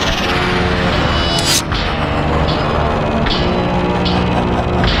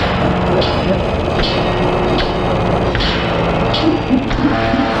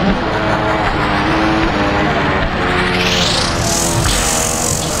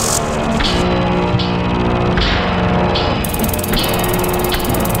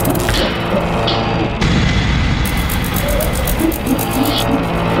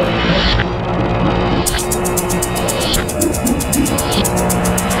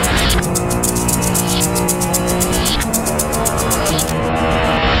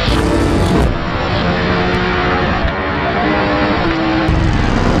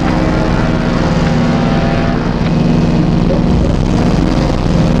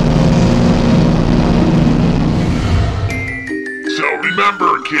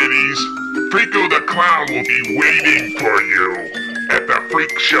 Remember, kiddies, Freako the Clown will be waiting for you at the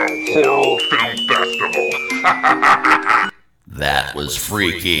Freak Show Horror Film Festival. That was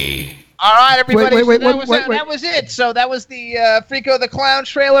freaky. All right, everybody. Wait, that was it. So that was the Freako the Clown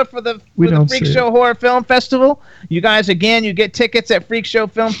trailer for the Freak Show Horror Film Festival. You guys, again, you get tickets at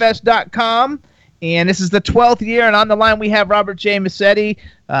freakshowfilmfest.com. And this is the 12th year, and on the line we have Robert J. Massetti,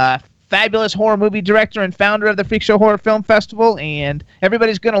 fabulous horror movie director and founder of the Freak Show Horror Film Festival, and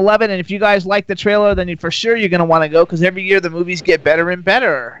everybody's going to love it. And if you guys like the trailer, then for sure you're going to want to go, because every year the movies get better and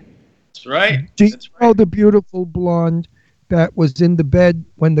better. That's right. Do you know the beautiful blonde that was in the bed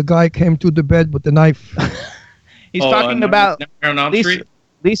when the guy came through the bed with the knife? He's talking about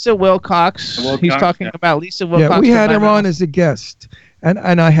Lisa Wilcox. He's talking about Lisa Wilcox. Yeah, we had her on as a guest.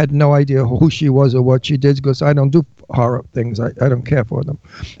 And I had no idea who she was or what she did, because I don't do horror things. I don't care for them.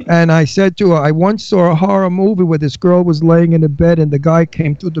 And I said to her, I once saw a horror movie where this girl was laying in a bed and the guy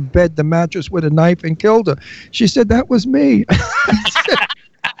came through the bed, the mattress, with a knife and killed her. She said, that was me.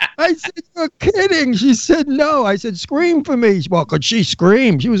 I said, you're kidding. She said, no. I said, scream for me. Well, could she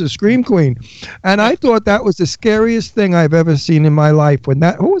scream? She was a scream queen. And I thought that was the scariest thing I've ever seen in my life.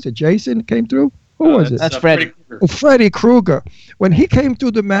 Who was it, Jason came through? Who was it? That's Freddy. Oh, Freddy Krueger. When he came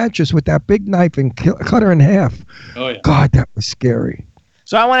through the mattress with that big knife and cut her in half. Oh, yeah. God, that was scary.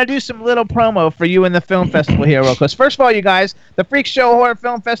 So I want to do some little promo for you in the film festival here real quick. First of all, you guys, the Freak Show Horror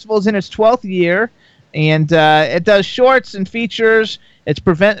Film Festival is in its 12th year, and it does shorts and features. It's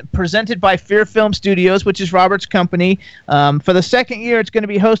presented by Fear Film Studios, which is Robert's company. For the second year, it's going to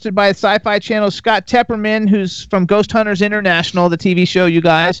be hosted by Sci-Fi Channel's Scott Tepperman, who's from Ghost Hunters International, the TV show, you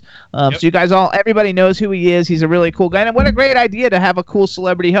guys. So you guys everybody knows who he is. He's a really cool guy. And what a great idea to have a cool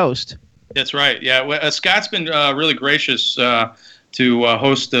celebrity host. That's right. Yeah, Scott's been really gracious to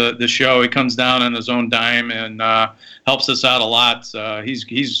host the show. He comes down on his own dime and helps us out a lot.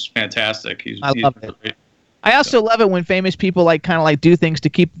 He's fantastic. I love it. Great. I also love it when famous people kind of do things to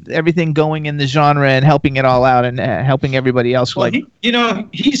keep everything going in the genre and helping it all out and helping everybody else. Well,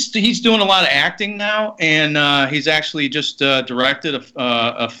 he's doing a lot of acting now, and he's actually just directed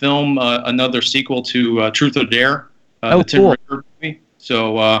a film, another sequel to Truth or Dare, the Tim Ritter movie.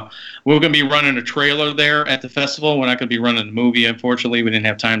 So we're going to be running a trailer there at the festival. We're not going to be running the movie, unfortunately. We didn't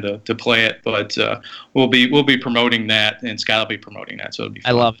have time to play it, but we'll be promoting that, and Scott will be promoting that. So it'll be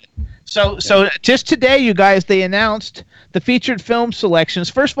fun. I love it. So just today, you guys, they announced the featured film selections.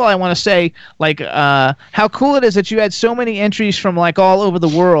 First of all, I want to say how cool it is that you had so many entries from all over the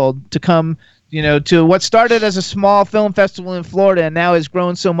world to come. To what started as a small film festival in Florida and now has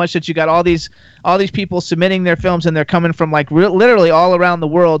grown so much that you got all these people submitting their films, and they're coming from literally all around the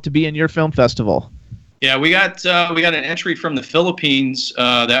world to be in your film festival. Yeah, we got an entry from the Philippines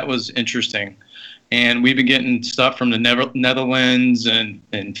that was interesting, and we've been getting stuff from the Netherlands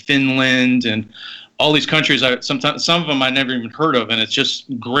and Finland and all these countries. Some of them I never even heard of, and it's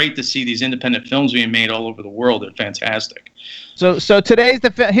just great to see these independent films being made all over the world. They're fantastic. So today's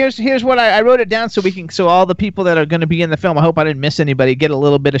here's what I wrote it down so all the people that are going to be in the film, I hope I didn't miss anybody, get a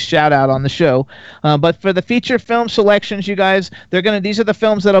little bit of shout out on the show. But for the feature film selections, you guys, these are the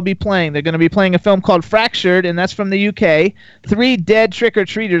films that I'll be playing. They're going to be playing a film called Fractured, and that's from the UK. 3 Dead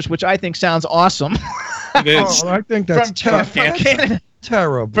Trick-or-Treaters, which I think sounds awesome. It is. Oh, I think that's from Canada.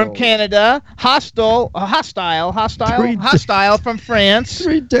 Terrible. From Canada, Hostile from France.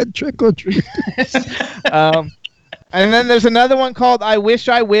 3 Dead Trick-or-Treaters. And then there's another one called I Wish,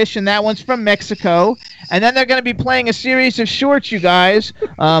 and that one's from Mexico. And then they're going to be playing a series of shorts, you guys.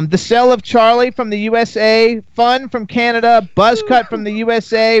 The Cell of Charlie from the USA, Fun from Canada, Buzzcut from the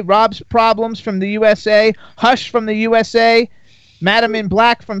USA, Rob's Problems from the USA, Hush from the USA, Madam in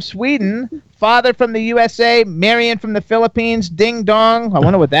Black from Sweden, Father from the USA, Marion from the Philippines, Ding Dong, I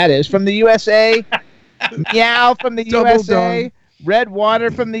wonder what that is, from the USA, Meow from the USA. Dong. Red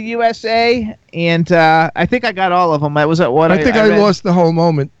Water from the USA, and I think I got all of them. That was what I think I lost the whole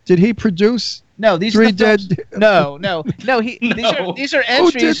moment. Did he produce? No, these 3 are the Dead. films. No. These are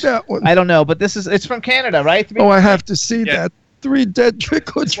entries. Who did that one? I don't know, but it's from Canada, right? I have to see that. 3 Dead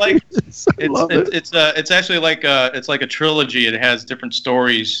Trick-or-Treaters. It's actually like it's like a trilogy. It has different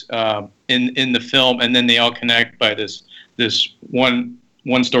stories in the film, and then they all connect by this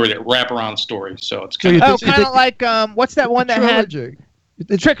one story, that wraparound story. So it's kind of like what's that one that trilogy.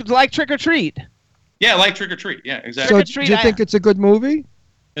 had Trick or Treat? Yeah, like Trick or Treat. Yeah, exactly. So do you think it's a good movie?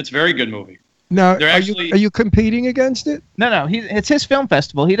 It's a very good movie. Now, are you competing against it? No. It's his film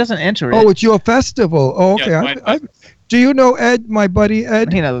festival. He doesn't enter it. Oh, it's your festival. Oh, okay. Yeah, do you know Ed, my buddy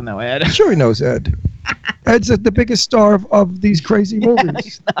Ed? He doesn't know Ed. Sure he knows Ed. Ed's the biggest star of these crazy movies. No,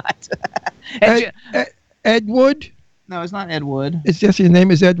 he's not. Ed Wood? No, it's not Ed Wood. It's just his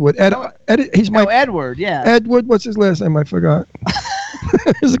name is Ed Wood. Edward, yeah. Edward, what's his last name? I forgot.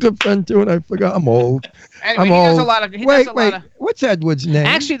 He's a good friend too, and I forgot. I'm old. Anyway, I'm old. Does a lot of, what's Edward's name?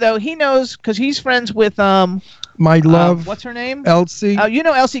 Actually, though, he knows because he's friends with my love. What's her name? Elsie. Oh, you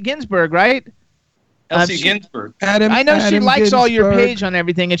know Elsie Ginsberg, right? Elsie Ginsberg. I know she likes all your page on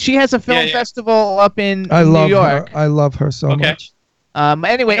everything, and she has a film festival up in New York. I love her so much.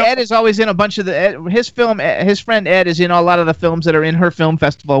 Anyway, Ed is always in a bunch of his friend Ed is in a lot of the films that are in her film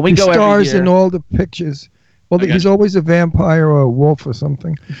festival. He stars in all the pictures. Well, he's always a vampire or a wolf or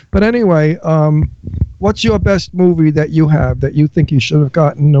something. But anyway, what's your best movie that you have that you think you should have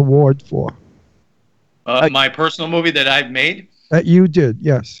gotten an award for? My personal movie that I've made? That you did,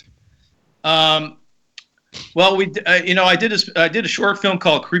 yes. Well, I did a short film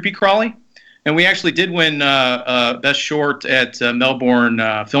called Creepy Crawly. And we actually did win Best Short at Melbourne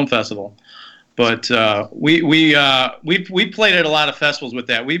Film Festival, but we played at a lot of festivals with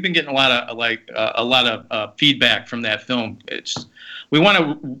that. We've been getting a lot of feedback from that film. We want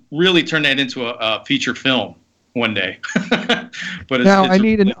to really turn that into a feature film one day. But I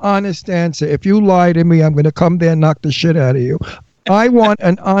need an honest answer. If you lie to me, I'm going to come there and knock the shit out of you. I want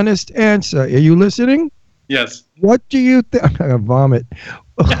an honest answer. Are you listening? Yes. What do you think? I'm going to vomit.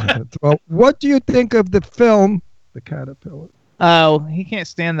 What do you think of the film The Caterpillar? Oh, he can't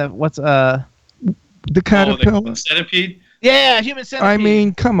stand the Caterpillar? The Centipede? Yeah, Human Centipede. I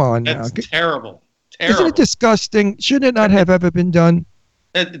mean, come on now. That's terrible. Isn't it disgusting? Shouldn't it not have ever been done?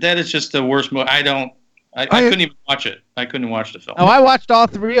 That is just the worst movie. I couldn't even watch it. I couldn't watch the film. Oh, I watched all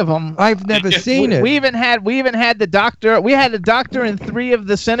 3 of them. I've never seen it. We even had the doctor. We had the doctor and 3 of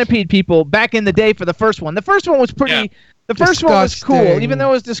the Centipede people back in the day for the first one. The first one was pretty. Yeah. The first one was cool, even though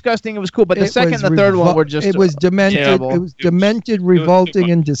it was disgusting. It was cool, but the second and the third one were just. It was demented. Terrible. It was demented,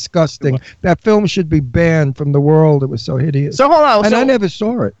 revolting, and disgusting. That film should be banned from the world. It was so hideous. So hold on. And I never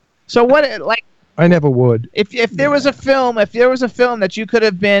saw it. So what? Like. I never would. If there was a film, that you could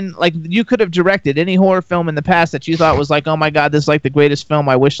have been you could have directed any horror film in the past that you thought was like, oh my god, this is like the greatest film.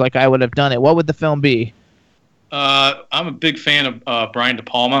 I wish I would have done it. What would the film be? I'm a big fan of Brian De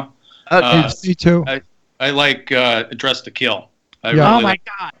Palma. Me too. I like Dress to Kill. Oh my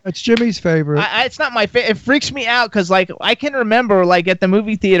god, it's Jimmy's favorite. It's not my favorite. It freaks me out because I can remember at the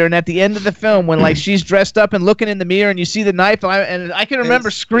movie theater and at the end of the film when she's dressed up and looking in the mirror and you see the knife and I can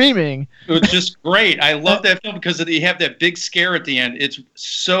remember screaming. It was just great. I love that film because you have that big scare at the end. It's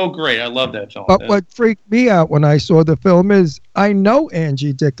so great. I love that film. But what freaked me out when I saw the film is I know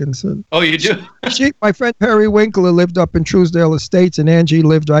Angie Dickinson. Oh, you do? My friend Perry Winkler lived up in Truesdale Estates, and Angie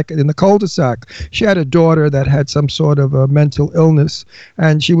lived in the cul-de-sac. She had a daughter that had some sort of a mental illness. illness,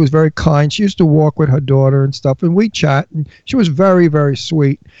 and she was very kind. She used to walk with her daughter and stuff, and we chat, and she was very, very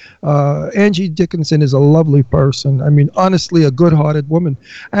sweet. Angie Dickinson is a lovely person. I mean, honestly, a good-hearted woman.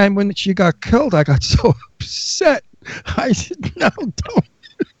 And when she got killed, I got so upset. I said, no, don't.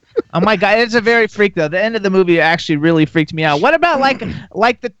 Oh my God, it's a very freak though. The end of the movie actually really freaked me out. What about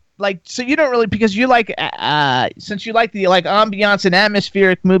so you don't really, because you like since you like the ambiance and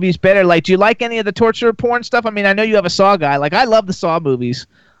atmospheric movies better, like do you like any of the torture porn stuff? I mean, I know you have a Saw guy. Like I love the Saw movies.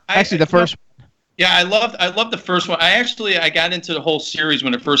 Actually, the first. Yeah, I love the first one. I got into the whole series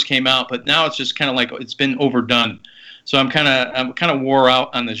when it first came out, but now it's just kind of like it's been overdone. So I'm kind of wore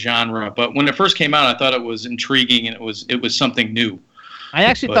out on the genre. But when it first came out, I thought it was intriguing and it was something new. I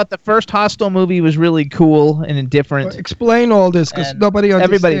actually thought the first Hostel movie was really cool and different. Well, explain all this, because nobody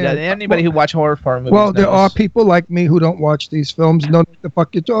understands. Everybody does. Anybody who watch horror porn movies Well, there knows. are people like me who don't watch these films and don't know what the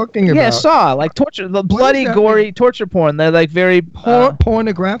fuck you're talking about. Yeah, Saw, like torture, the bloody, gory torture porn. They're like very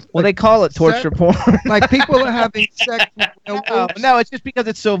pornographic. Well, they call it torture porn. Like people are having sex with werewolves. No, it's just because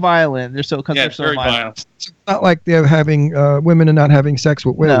it's so violent. They're so very violent. It's not like they're having women are not having sex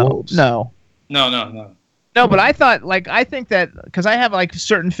with werewolves. No. No, but I think that because I have like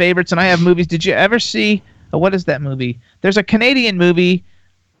certain favorites and I have movies. Did you ever see what is that movie? There's a Canadian movie,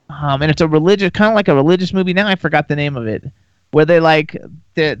 and it's kind of like a religious movie. Now I forgot the name of it, where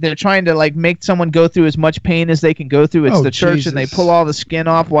they're trying to like make someone go through as much pain as they can go through. It's the church, Jesus. and they pull all the skin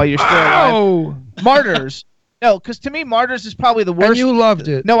off while you're still alive. Martyrs. No, because to me, Martyrs is probably the worst. And you loved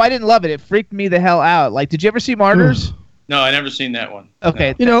it. No, I didn't love it. It freaked me the hell out. Like, did you ever see Martyrs? No, I never seen that one.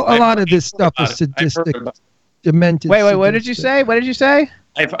 Okay. No. A lot of this stuff is sadistic, demented. Wait, what did you say? What did you say?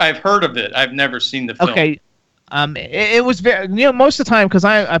 I've heard of it. I've never seen the film. Okay. It was very, most of the time,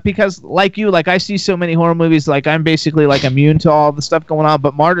 because like you, like I see so many horror movies, like I'm basically like immune to all the stuff going on,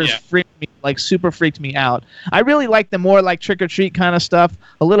 but Martyrs super freaked me out. I really like the more like Trick or Treat kind of stuff,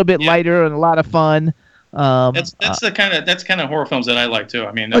 a little bit lighter and a lot of fun. That's kind of horror films that I like too.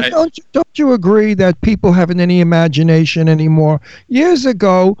 I mean, don't you agree that people haven't any imagination anymore? Years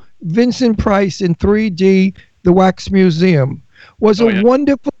ago, Vincent Price in 3D, The Wax Museum, was a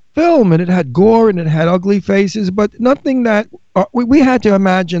wonderful film, and it had gore and it had ugly faces, but nothing that we had to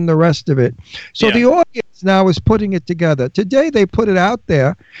imagine the rest of it. So the audience now is putting it together. Today they put it out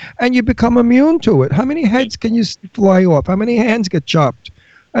there, and you become immune to it. How many heads can you see fly off? How many hands get chopped?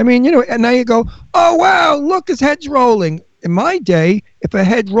 I mean, and now you go, oh, wow, look, his head's rolling. In my day, if a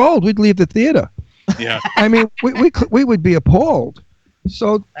head rolled, we'd leave the theater. Yeah. I mean, we would be appalled.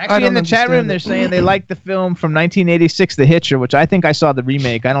 So actually, in the chat room, they're saying they like the film from 1986, The Hitcher, which I think I saw the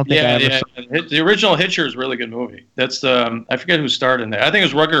remake. I don't think I ever saw. The original Hitcher is a really good movie. That's I forget who starred in there. I think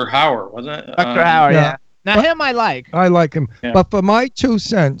it was Rutger Hauer, wasn't it? Rutger Hauer, yeah. Now him I like. I like him. Yeah. But for my 2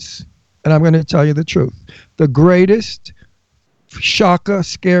 cents, and I'm going to tell you the truth, the greatest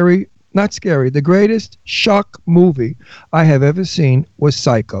the greatest shock movie I have ever seen was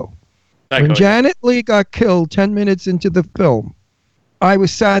Psycho. When Janet Leigh got killed 10 minutes into the film, I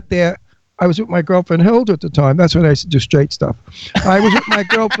was sat there. I was with my girlfriend Hilda at the time. That's when I used to do straight stuff. I was with my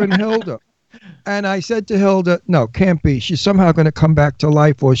girlfriend Hilda. And I said to Hilda, no, can't be. She's somehow going to come back to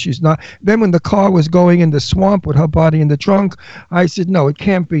life, or she's not. Then when the car was going in the swamp with her body in the trunk, I said, no, it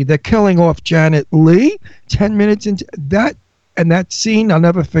can't be. They're killing off Janet Leigh 10 minutes into that. And that scene, I'll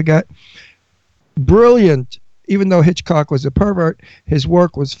never forget. Brilliant. Even though Hitchcock was a pervert, his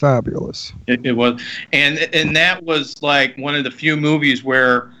work was fabulous. It was. And that was like one of the few movies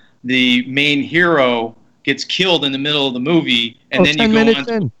where the main hero gets killed in the middle of the movie. And then 10 minutes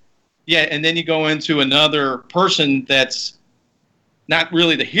in. Yeah, and then you go into another person that's not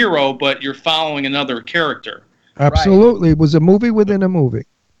really the hero, but you're following another character. Absolutely. Right. It was a movie within a movie.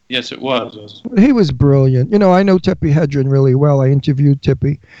 Yes, it was. He was brilliant. I know Tippi Hedren really well. I interviewed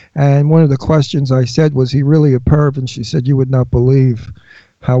Tippi, and one of the questions I said was, he really a perv? And she said, you would not believe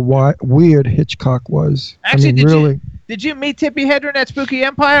how weird Hitchcock was. Actually, did you meet Tippi Hedren at Spooky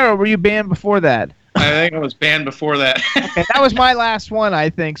Empire, or were you banned before that? I think I was banned before that. Okay, that was my last one, I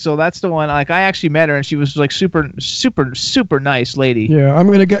think. So that's the one. Like, I actually met her, and she was like super, super, super nice lady. Yeah, I'm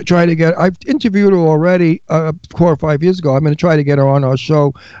gonna try to get. I've interviewed her already 4 or 5 years ago. I'm gonna try to get her on our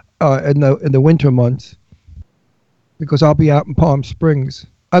show in the winter months, because I'll be out in Palm Springs.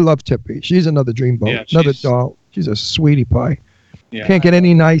 I love Tippi. She's another dreamboat, another doll. She's a sweetie pie. Yeah. Can't get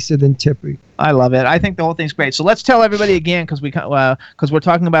any nicer than Tippi. I love it. I think the whole thing's great. So let's tell everybody again, because we're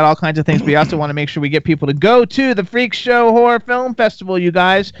talking about all kinds of things. We also want to make sure we get people to go to the Freak Show Horror Film Festival, you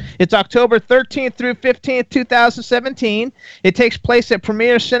guys. It's October 13th through 15th, 2017. It takes place at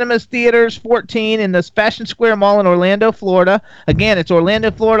Premier Cinemas Theaters 14 in the Fashion Square Mall in Orlando, Florida. Again, it's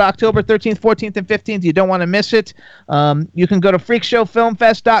Orlando, Florida, October 13th, 14th, and 15th. You don't want to miss it. You can go to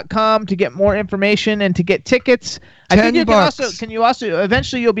freakshowfilmfest.com to get more information and to get tickets. I think you can also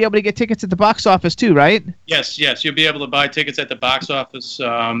eventually you'll be able to get tickets at the box office too, right? Yes, you'll be able to buy tickets at the box office,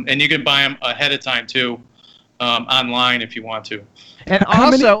 and you can buy them ahead of time too, online if you want to. And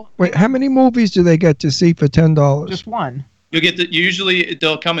how many movies do they get to see for $10? Just one. You'll get usually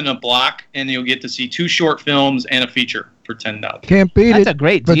they'll come in a block, and you'll get to see 2 short films and a feature for $10. Can't beat it. That's a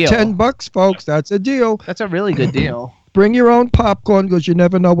great deal. For $10, folks, that's a deal. That's a really good deal. Bring your own popcorn because you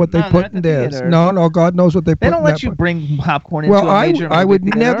never know what they put in theirs. No, God knows what they put in They don't let you bring popcorn into a major I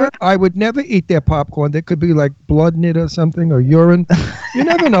would never eat their popcorn. There could be like blood in it or something, or urine. You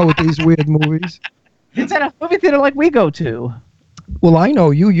never know with these weird movies. It's at a movie theater like we go to. Well, I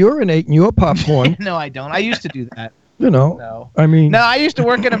know you urinate in your popcorn. No, I don't. I used to do that. No. I mean. No, I used to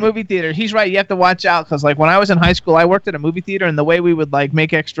work at a movie theater. He's right. You have to watch out because, like, when I was in high school, I worked at a movie theater, and the way we would like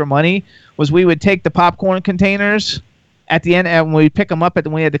make extra money was we would take the popcorn containers at the end, and we pick them up,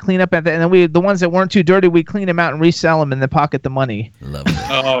 and we had to clean up, and then the ones that weren't too dirty, we clean them out and resell them and then pocket the money. Love it.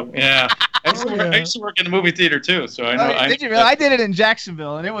 Oh yeah, I used to work in a movie theater too, so I know. Did you really? I did it in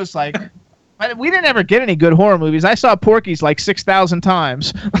Jacksonville, and it was like, we didn't ever get any good horror movies. I saw Porky's like 6,000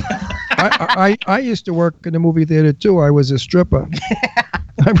 times. I used to work in a movie theater too. I was a stripper.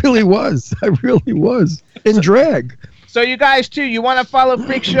 I really was in drag. So you guys too, you want to follow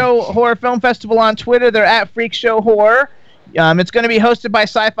Freak Show Horror Film Festival on Twitter? They're at Freak Show Horror. It's going to be hosted by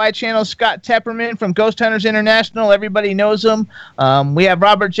Sci-Fi Channel's Scott Tepperman from Ghost Hunters International. Everybody knows him. We have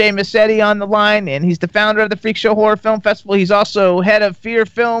Robert J. Massetti on the line, and he's the founder of the Freak Show Horror Film Festival. He's also head of Fear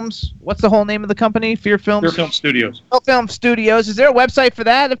Films. What's the whole name of the company? Fear Films? Fear Film Studios. Fear Film Studios. Is there a website for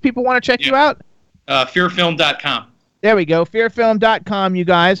that if people want to check you out? Fearfilm.com. There we go, fearfilm.com, you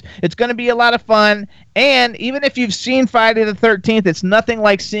guys. It's going to be a lot of fun, and even if you've seen Friday the 13th, it's nothing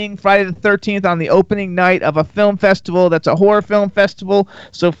like seeing Friday the 13th on the opening night of a film festival that's a horror film festival.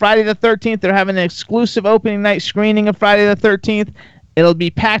 So Friday the 13th, they're having an exclusive opening night screening of Friday the 13th. It'll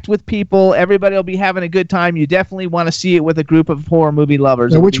be packed with people. Everybody will be having a good time. You definitely want to see it with a group of horror movie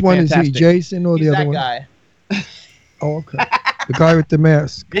lovers. Now, which one is he, Jason or the other one? That guy. Oh, okay. The guy with the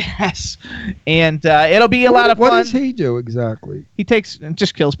mask. Yes. And it'll be a lot of fun. What does he do exactly? He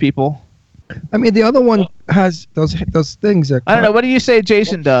just kills people. I mean, the other one has those things that... I don't know. What do you say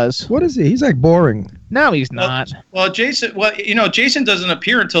Jason does? What is he? He's like boring. No, he's not. Well, Jason doesn't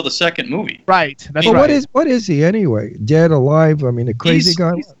appear until the second movie. Right. That's right. Right. What is he anyway? Dead, alive? I mean, a crazy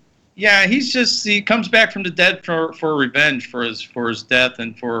guy? Yeah, he comes back from the dead for revenge for his death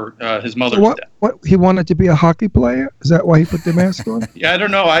and for his mother's death. What he wanted to be a hockey player? Is that why he put the mask on? Yeah, I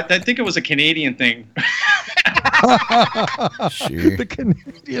don't know. I think it was a Canadian thing. Sure. The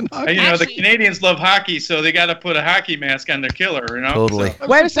Canadian hockey. The Canadians love hockey, so they got to put a hockey mask on their killer. Totally. So.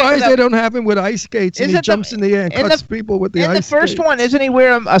 Wait a second. They don't have him with ice skates and he jumps in the air and cuts people with the ice skates. In the first one, isn't he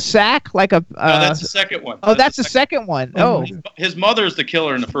wearing a sack like a? No, that's the second one. Oh, that's the second one. Oh, his mother's the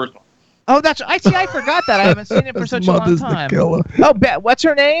killer in the first one. Oh, I forgot that. I haven't seen it for such a long time. The killer. Oh, what's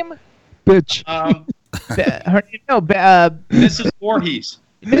her name? Bitch. Her name? No, Mrs. Voorhees.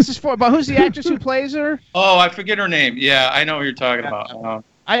 Mrs. Voorhees. But who's the actress who plays her? Oh, I forget her name. Yeah, I know what you're talking about.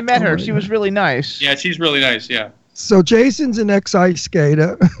 I met her. She was really nice. Yeah, she's really nice. Yeah. So Jason's an ex-ice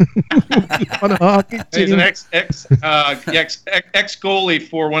skater on a hockey team. He's an ex-goalie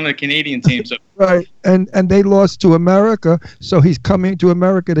for one of the Canadian teams. Right, and they lost to America, so he's coming to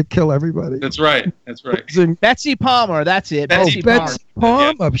America to kill everybody. That's right. Betsy Palmer, that's it. Betsy Palmer.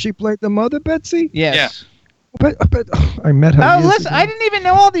 Yeah. She played the mother, Betsy? Yes. Yeah. But I met her. Oh, listen, I didn't even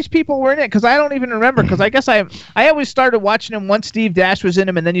know all these people were in it because I don't even remember. Because I guess I always started watching him once Steve Dash was in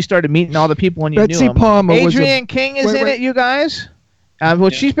him, and then you started meeting all the people when you Betsy knew him. Palmer Adrienne King is in it, you guys.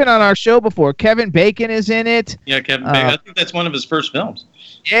 She's been on our show before. Kevin Bacon is in it. Yeah, Kevin Bacon. I think that's one of his first films.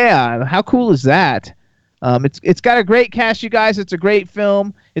 Yeah, how cool is that? It's got a great cast, you guys. It's a great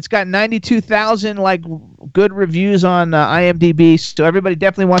film. It's got 92,000 good reviews on IMDb. So everybody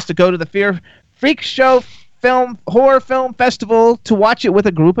definitely wants to go to the Freak Show Horror Film Festival to watch it with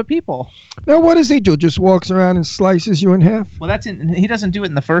a group of people. Now, what does he do? Just walks around and slices you in half? Well, he doesn't do it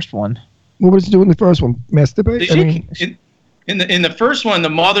in the first one. What does he do in the first one? Masturbate? In the first one, the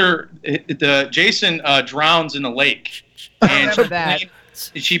mother, Jason drowns in the lake, and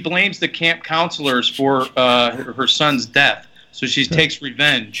she blames the camp counselors for her son's death. So she takes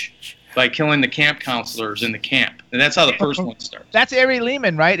revenge, by killing the camp counselors in the camp. And that's how the first one starts. That's Ari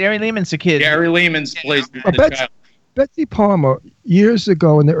Lehman, right? Ari Lehman's a kid. Yeah, Ari Lehman's plays the child. Betsy Palmer, years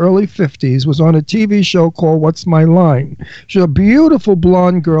ago in the early 50s, was on a TV show called What's My Line? She's a beautiful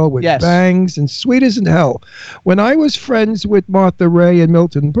blonde girl with bangs and sweet as in hell. When I was friends with Martha Ray and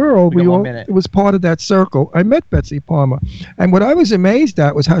Milton Berle, it was part of that circle. I met Betsy Palmer. And what I was amazed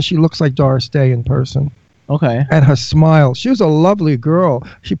at was how she looks like Doris Day in person. Okay. And her smile. She was a lovely girl.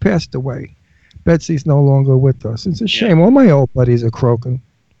 She passed away. Betsy's no longer with us. It's a shame. All my old buddies are croaking.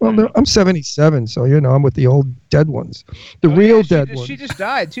 Well, I'm 77, so, I'm with the old dead ones. The real dead ones. She just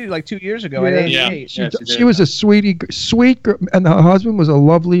died, too, like 2 years ago at 88. She was a sweet girl, and her husband was a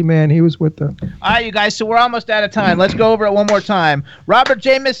lovely man. He was with her. All right, you guys, so we're almost out of time. Let's go over it one more time. Robert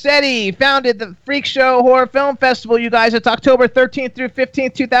J. Massetti founded the Freak Show Horror Film Festival, you guys. It's October 13th through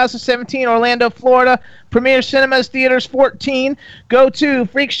 15th, 2017, Orlando, Florida. Premier Cinemas, Theaters 14. Go to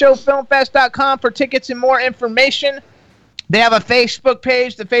freakshowfilmfest.com for tickets and more information. They have a Facebook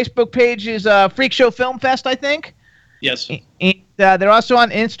page. The Facebook page is Freak Show Film Fest, I think. Yes. And they're also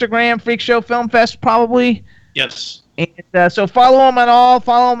on Instagram, Freak Show Film Fest, probably. Yes. And so follow them on all.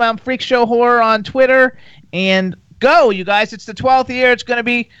 Follow them on Freak Show Horror on Twitter. And go, you guys. It's the 12th year. It's going to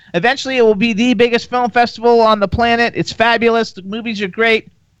be, eventually it will be the biggest film festival on the planet. It's fabulous. The movies are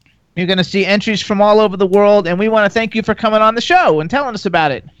great. You're going to see entries from all over the world. And we want to thank you for coming on the show and telling us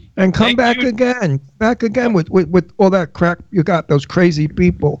about it. And come back again with all that crap you got, those crazy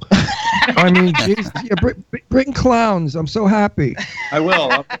people. I mean, geez, bring clowns. I'm so happy. I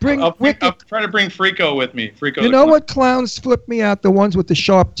will. I'll try to bring Frico with me. Frico. You know what clowns flip me out? The ones with the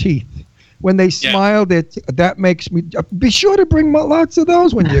sharp teeth. When they smile, that makes me... Be sure to bring lots of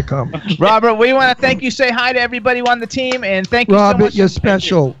those when you come. Robert, we want to thank you. Say hi to everybody on the team, and thank you so much. Robert, you're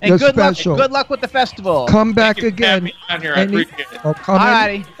special. And good luck with the festival. Come back again. I appreciate it. All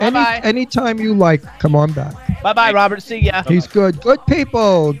righty. Bye-bye. Anytime you like, come on back. Bye-bye, Robert. See ya. He's good. Good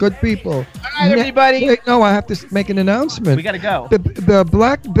people. Good people. All right, everybody. Wait, no, I have to make an announcement. We got to go. The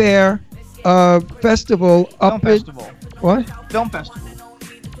Black Bear Festival Film Festival. What? Film Festival.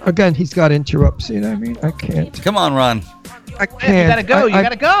 Again, he's got to interrupt. See what I mean? I can't. Come on, Ron. I can't. You gotta go. You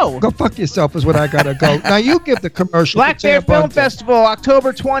gotta go. Go fuck yourself is what I gotta go. Now you give the commercial. Black Bear Film Festival,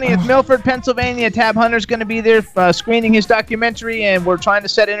 October 20th, Milford, Pennsylvania. Tab Hunter's going to be there screening his documentary, and we're trying to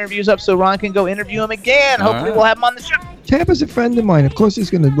set interviews up so Ron can go interview him again. Hopefully we'll have him on the show. Tab is a friend of mine. Of course he's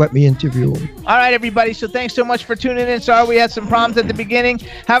going to let me interview him. All right, everybody. So thanks so much for tuning in. Sorry we had some problems at the beginning.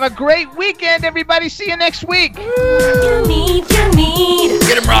 Have a great weekend, everybody. See you next week. You need.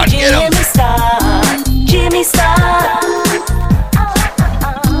 Get him, Ron. Get him. Jimmy Star.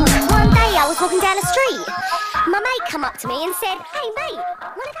 One day I was walking down the street. My mate come up to me and said, "Hey mate,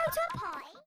 wanna go to a